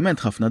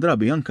sfortunatament ħafna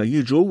drabi anke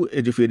jiġu,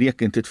 ġifieri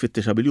jekk inti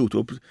tfittixa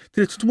bil-YouTube,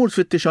 trid tmur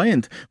tfittixa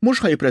int,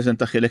 mhux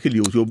ħajjippreżentaħilek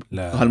il-YouTube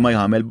bħalma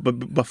jagħmel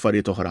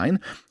b'affarijiet oħrajn,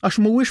 għax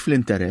mhuwiex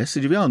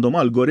fl-interess, ġifieri għandhom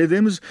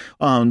algorithms,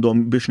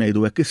 għandhom biex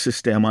ngħidu hekk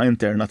is-sistema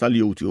interna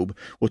tal-YouTube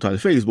u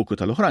tal-Facebook u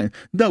tal-oħrajn,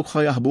 dawk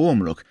ħajaħbu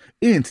għomlok.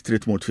 Int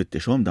trid tmur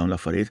tfittixhom dawn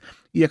l-affarijiet,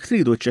 jekk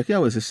tridu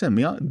ċċekkjaw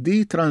is-semmija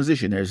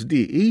detransitioners,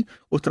 DE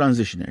u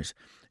transitioners.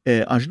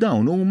 Għax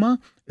dawn huma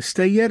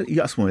stejjer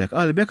jaqsmu lek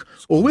qalbek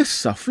u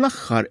issa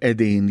fl-aħħar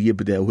qegħdin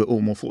jibdew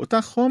iqumu fuq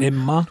tagħhom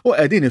u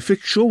qegħdin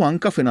ifittxu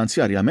anke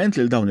finanzjarjament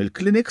lil dawn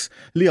il-clinics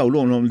li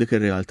jawlunhom dik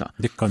ir-realtà.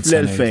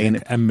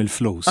 Fl-2000 hemm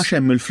il-flus. Għax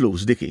hemm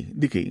il-flus diki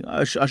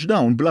għax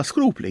dawn bla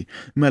skrupli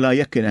mela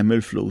jekk kien hemm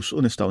il-flus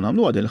u nistgħu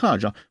nagħmlu din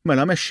il-ħaġa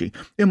mela mexxi.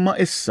 Imma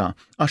issa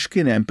għax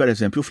kien hemm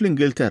pereżempju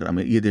fl-Ingilterra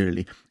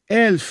jidhirli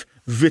 1000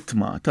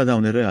 vittma ta'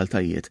 dawn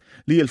ir-realtajiet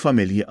li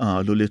l-familji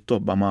qalu li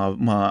t-tobba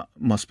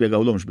ma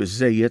spjegawlhomx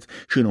biżejjed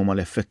x'inhu ma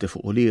l-effetti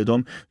fuq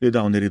uliedhom, li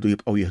dawn iridu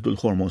jibqgħu jieħdu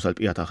l-hormones għal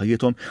bqija ta'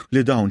 ħajjithom,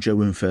 li dawn ġew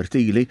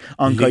infertili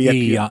anke jekk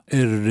hija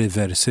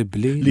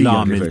irreversibbli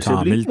l-għamil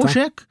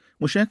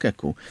mhux hekk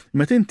ekku.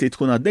 Meta inti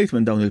tkun għaddejt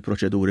minn dawn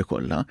il-proċeduri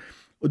kollha,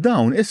 u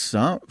dawn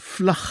issa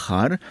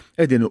fl-aħħar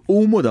qegħdin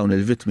iqumu dawn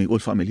il-vittmi u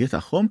l-familji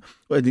tagħhom u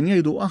qegħdin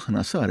jgħidu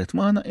aħna saret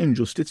magħna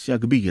inġustizzja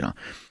kbira.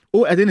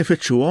 U qegħdin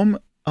ifittxuhom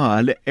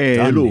għal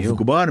eluf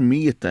kbar,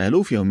 mijiet ta'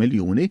 eluf jew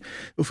miljuni,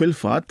 u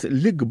fil-fatt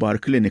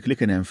l-ikbar klinik li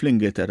kien hemm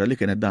fl-Ingilterra li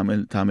kienet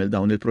tagħmel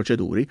dawn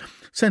il-proċeduri,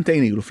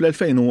 sentejn ilu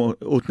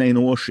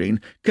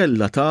fl-2022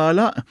 kellha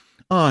tagħlaq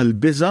għal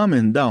biża'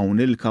 minn dawn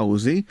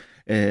il-kawżi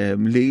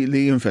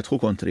li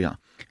jinfetħu kontrija.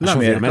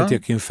 Ovvjament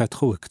jekk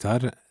jinfetħu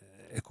iktar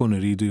ikun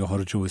iridu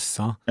joħorġu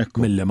issa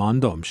milli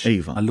m'għandhomx.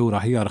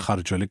 Allura ħjar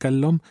ħarġu li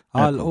kellhom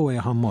għal u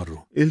ħammorru.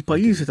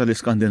 Il-pajjiżi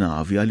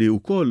tal-Iskandinavja li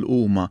wkoll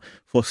huma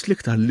fost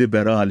l-iktar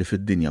liberali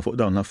fid-dinja fuq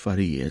dawn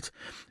l-affarijiet,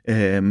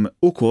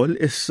 ukoll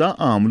issa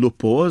għamlu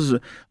pause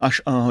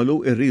għax qalu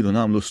rridu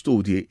nagħmlu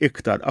studji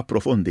iktar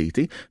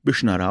approfonditi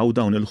biex naraw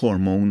dawn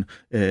il-hormones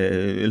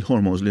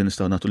li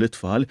nistgħu nagħtu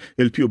lit-tfal,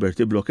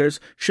 il-puberty blockers,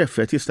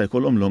 x'effett jista'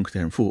 jkollhom long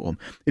term fuqhom.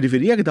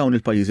 Jiġifieri jekk dawn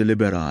il-pajjiżi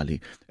liberali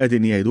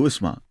qegħdin jgħidu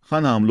isma'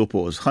 ħanamlu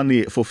pause,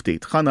 ħanieqfu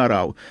ftit,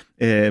 ħanaraw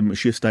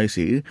x'jista'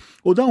 jsir,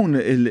 u dawn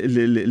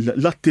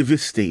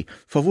l-attivisti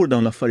favur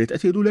dawn l-affarijiet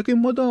qed jgħidulek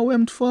imma daw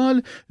hemm tfal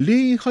li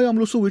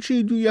ħajamlu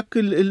suwiċidju jekk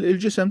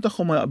il-ġisem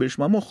tagħhom ma jaqbilx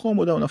ma' moħħhom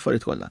u dawn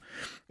l-affarijiet kollha.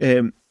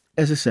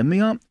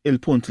 Semmija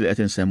il-punt li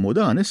qed insemmu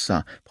dan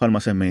issa bħalma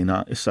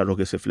semmejna issa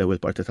rogisi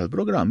fl-ewwel parti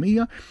tal-programm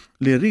hija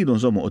li rridu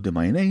nżommu quddiem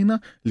għajnejna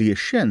li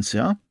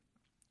x-xjenza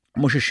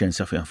mhux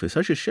ix-xjenza fiha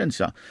nfisha,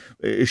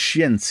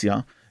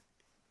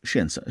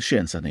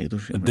 xjenza ngħidu.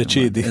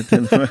 Deċidi.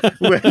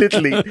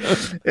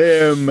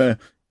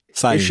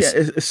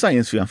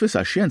 Science fiha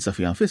nfisha, xjenza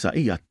fiha nfisha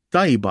hija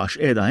tajba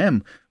x'qiegħda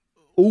hemm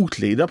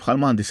utli da bħal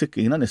m'għandi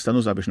sikkina nista'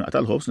 nuża biex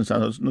naqta' l-ħobs, nista'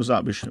 nuża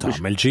biex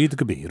tagħmel ġid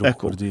kbir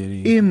ukoll.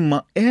 Imma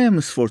hemm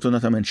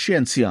sfortunatament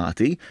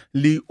xjenzjati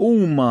li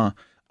huma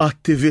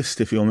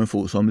attivisti fihom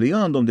infushom li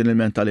għandhom din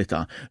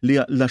il-mentalità li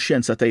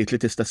l-xjenza tgħid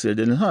li tista' ssir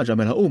din il-ħaġa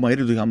mela huma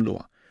jridu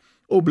jagħmluha.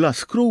 U bla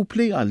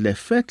skrupli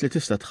għall-effett li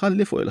tista'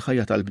 tħalli fuq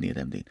il-ħajja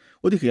tal-bniedem din.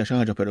 U dik hija xi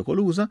ħaġa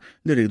perikoluża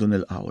li rridu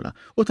nilqawla.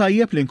 U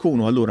tajjeb li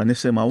nkunu allura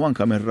nisimgħu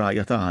anke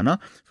mir-rajja tagħna,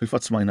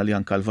 fil-fatt smajna li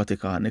anke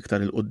l-Vatikan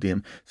iktar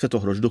il-qudiem se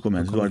toħroġ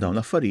dokument dwar dawn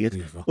l-affarijiet,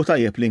 u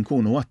tajjeb li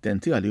nkunu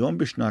attenti għalihom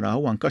biex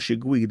naraw anke xi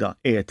gwida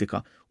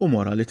etika u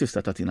morali tista'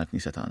 tagħtina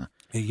l-Knisja tagħna.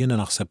 Jiena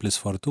naħseb li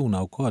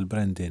sfortuna wkoll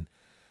Brendan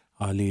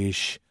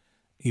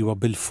għaliex iwa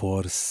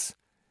bil-fors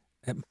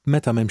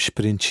meta m'hemmx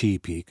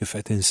prinċipji kif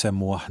qed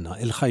insemmu aħna,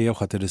 il-ħajja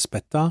ħadd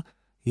irrispetta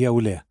jew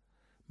le.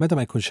 Meta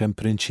ma jkunx hemm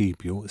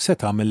prinċipju, se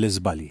tagħmel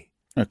l-iżbalji.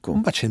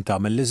 Mbagħad x'in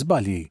tagħmel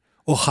l-iżbalji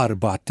u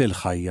ħarbat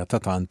il-ħajja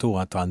ta' tantu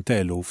tant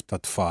eluf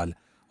ta' tfal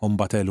u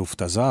mbagħad eluf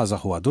ta'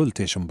 żgħażagħ u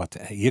adulti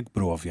x'imbagħad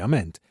jikbru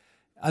ovvjament.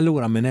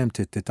 Allura minn hemm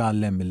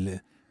titgħallem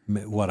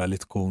wara li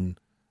tkun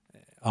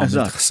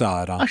għamilt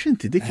ħsara. Għax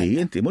inti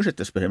inti mhux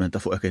qed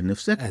tesperimenta fuq hekk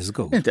innifsek,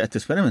 inti qed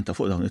tesperimenta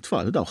fuq dawn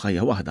it-tfal, daw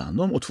ħajja waħda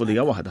għandhom u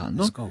tfulija waħda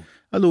għandhom.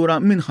 Allura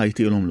min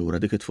ħajtilhom lura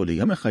dik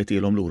it-tfulija, min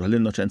ħajtilhom lura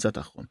l-innoċenza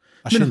tagħhom.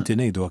 Għax inti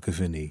ngħidu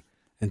kif inhi,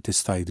 inti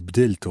stajt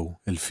bdiltu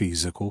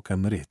il-fiżiku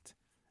kemm rid.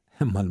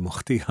 Imma l-moħħ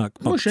tiegħek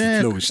ma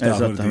titlux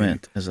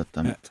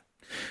Eżattament.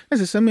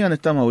 Eżis semmija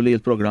nittamaw li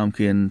l-programm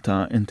kien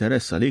ta'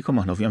 interessa likom,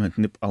 aħna ovvjament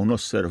nibqgħu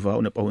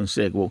nosservaw, nibqgħu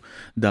nsegwu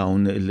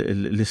dawn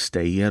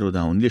l-istejjer u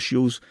dawn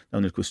l-issues,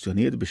 dawn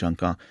il-kwistjonijiet biex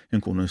anka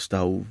nkunu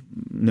nistgħu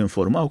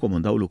ninformawkom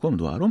u ndawlukom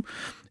dwarhom.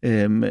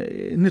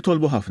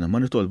 Nitolbu ħafna, ma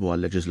nitolbu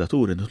għal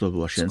leġislaturi,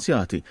 nitolbu għal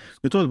xjenzjati,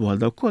 nitolbu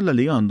għal dawk kollha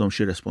li għandhom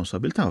xi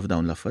responsabilità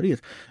f'dawn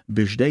l-affarijiet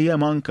biex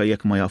dejjem anka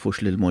jekk ma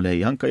jafux lil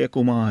mulej, anka jekk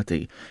huma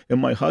ħati,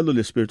 imma jħallu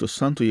l-Ispirtu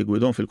Santu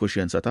jigwidhom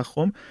fil-kuxjenza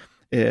tagħhom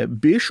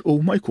biex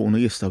huma jkunu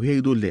jistgħu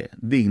jgħidu le,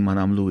 din ma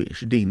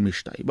nagħmluhiex, din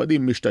mhix tajba,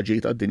 din mhix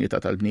taġita għad-dinjità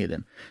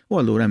tal-bniedem.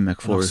 U allura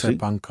hemmhekk forsi.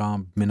 Naħseb anka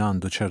min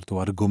għandu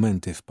ċertu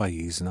argumenti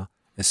f'pajjiżna,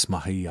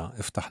 ismaħija,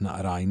 iftaħ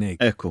naqra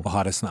għajnejk u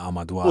ħares naqa'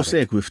 madwar. U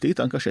segwi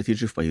ftit anke x'qed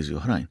jiġi f'pajjiżi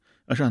oħrajn.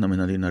 Għax aħna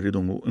minna li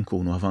rridu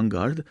nkunu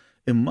avangard,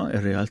 imma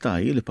ir-realtà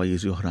hi li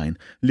pajjiżi oħrajn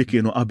li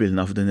kienu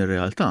qabilna f'din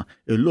ir-realtà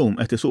illum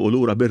qed isuqu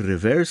lura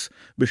bir-rivers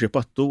biex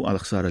ipattu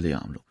għal ħsara li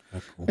jagħmlu.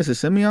 Issa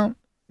semmija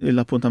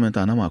l-appuntament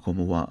għana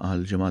ma'kom huwa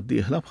għal ġimgħa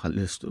d-dieħla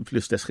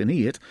fl-istess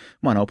ħinijiet,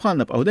 magħna u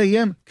bħalna bqgħu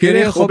dejjem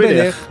Kireh u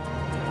Bileh.